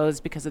 was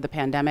closed because of the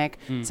pandemic.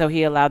 So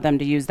he allowed them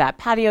to use that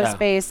patio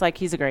space. Like,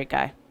 he's a great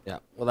guy. Yeah,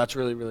 well, that's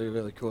really, really,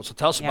 really cool. So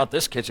tell us about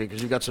this kitchen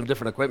because you've got some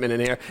different equipment in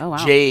here. Oh, wow.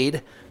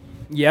 Jade.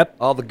 Yep.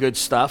 All the good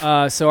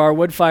stuff. So our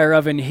wood fire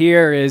oven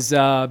here is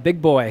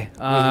big boy.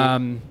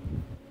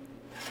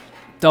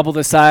 Double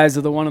the size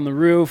of the one on the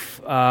roof.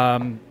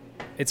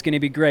 It's going to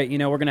be great.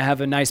 We're going to have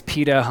a nice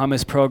pita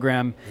hummus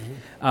program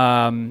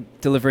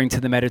delivering to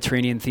the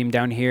Mediterranean theme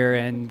down here,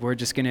 and we're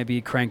just going to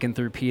be cranking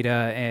through pita,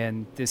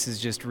 and this is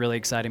just a really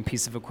exciting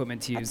piece of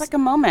equipment to use. It's like a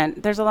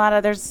moment.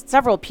 There's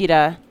several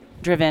pita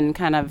driven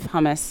kind of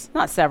hummus.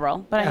 Not several,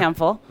 but a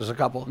handful. There's a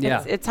couple.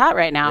 It's hot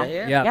right now.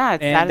 Yeah,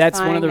 it's and that's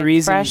one of the satisfying,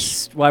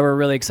 reasons fresh. why we're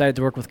really excited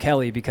to work with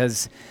Kelly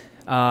because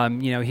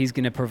he's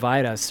going to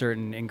provide us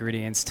certain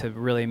ingredients to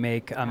really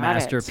make a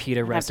master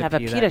pita recipe. Have to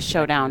have a pita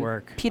showdown.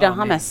 Work. Pita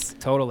man, hummus.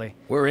 Totally.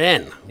 We're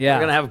in. Yeah. We're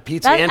going to have a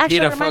pizza and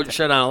pita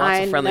showdown.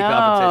 Lots of friendly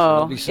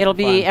competition. It'll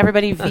be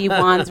everybody v.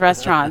 Juan's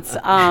restaurants.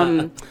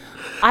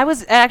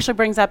 It actually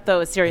brings up, though,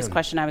 a serious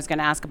question I was going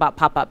to ask about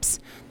pop-ups.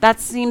 That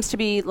seems to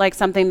be like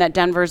something that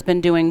Denver's been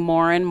doing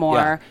more and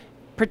more,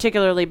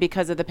 particularly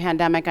because of the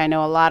pandemic. I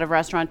know a lot of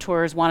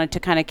restaurateurs wanted to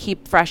kind of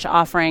keep fresh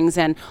offerings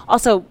and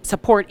also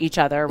support each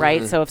other,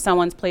 right? So if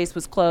someone's place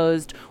was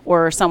closed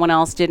or someone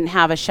else didn't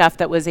have a chef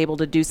that was able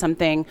to do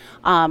something,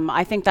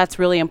 I think that's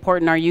really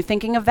important. Are you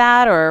thinking of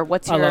that, or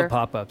what's your... I love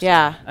pop-ups.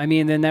 Yeah. I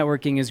mean, the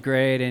networking is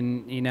great,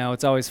 and,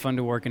 it's always fun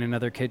to work in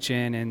another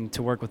kitchen and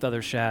to work with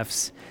other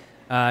chefs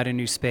at a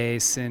new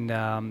space. And,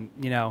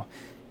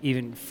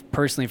 even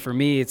personally for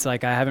me, it's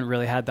like I haven't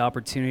really had the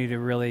opportunity to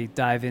really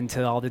dive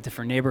into all the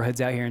different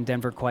neighborhoods out here in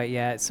Denver quite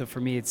yet. So for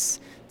me, it's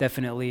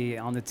definitely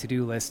on the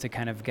to-do list to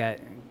kind of get.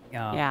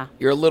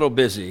 You're a little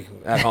busy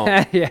at home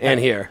and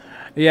here.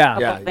 Yeah.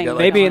 You got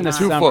Maybe in the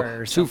two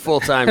summer or two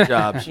full-time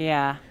jobs.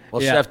 Yeah.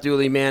 Well, Yeah. Chef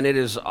Dooley, man, it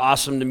is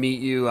awesome to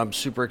meet you. I'm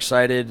super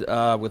excited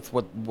with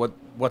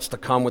what's to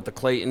come with the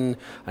Clayton.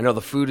 I know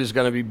the food is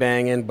going to be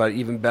banging, but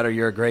even better,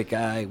 you're a great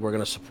guy. We're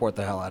going to support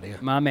the hell out of you.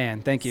 My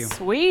man, thank you.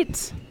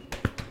 Sweet.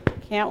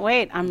 Can't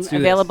wait. I'm Let's do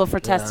available this. for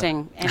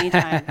testing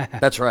anytime.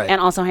 That's right. And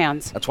also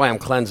hands. That's why I'm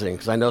cleansing,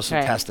 because I know some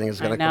Right. testing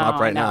is I going to come up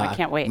know, right I know. now. I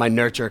can't wait. My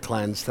nurture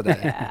cleanse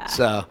today.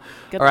 So,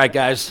 Good all right, luck.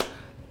 guys.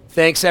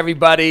 Thanks,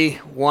 everybody.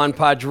 Juan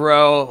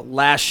Padro,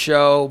 last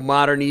show,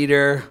 Modern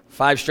Eater,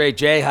 5 straight.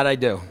 Jay, how'd I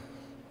do?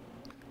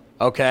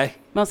 Okay.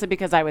 Mostly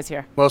because I was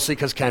here. Mostly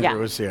because Kendra Yeah.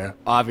 was here,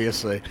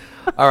 obviously.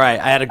 All right,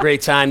 I had a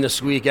great time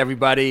this week,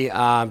 everybody.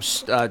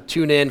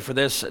 Tune in for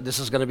this. This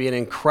is going to be an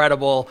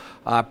incredible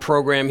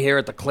program here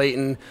at the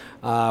Clayton.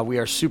 We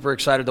are super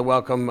excited to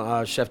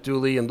welcome Chef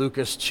Dooley and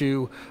Lucas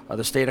to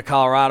the state of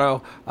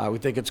Colorado. We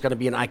think it's going to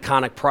be an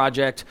iconic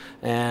project,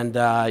 and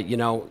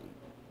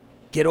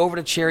get over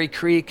to Cherry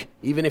Creek,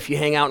 even if you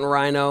hang out in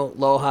Rhino,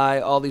 Lohi,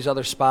 all these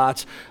other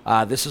spots.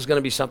 This is going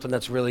to be something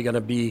that's really going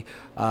to be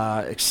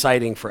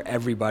exciting for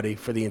everybody,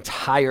 for the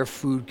entire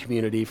food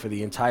community, for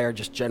the entire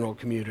just general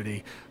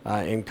community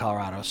in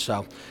Colorado.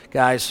 So,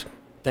 guys,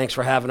 thanks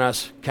for having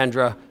us.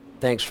 Kendra,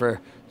 thanks for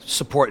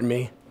supporting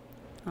me.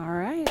 All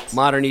right.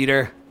 Modern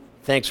Eater,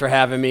 thanks for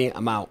having me.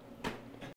 I'm out.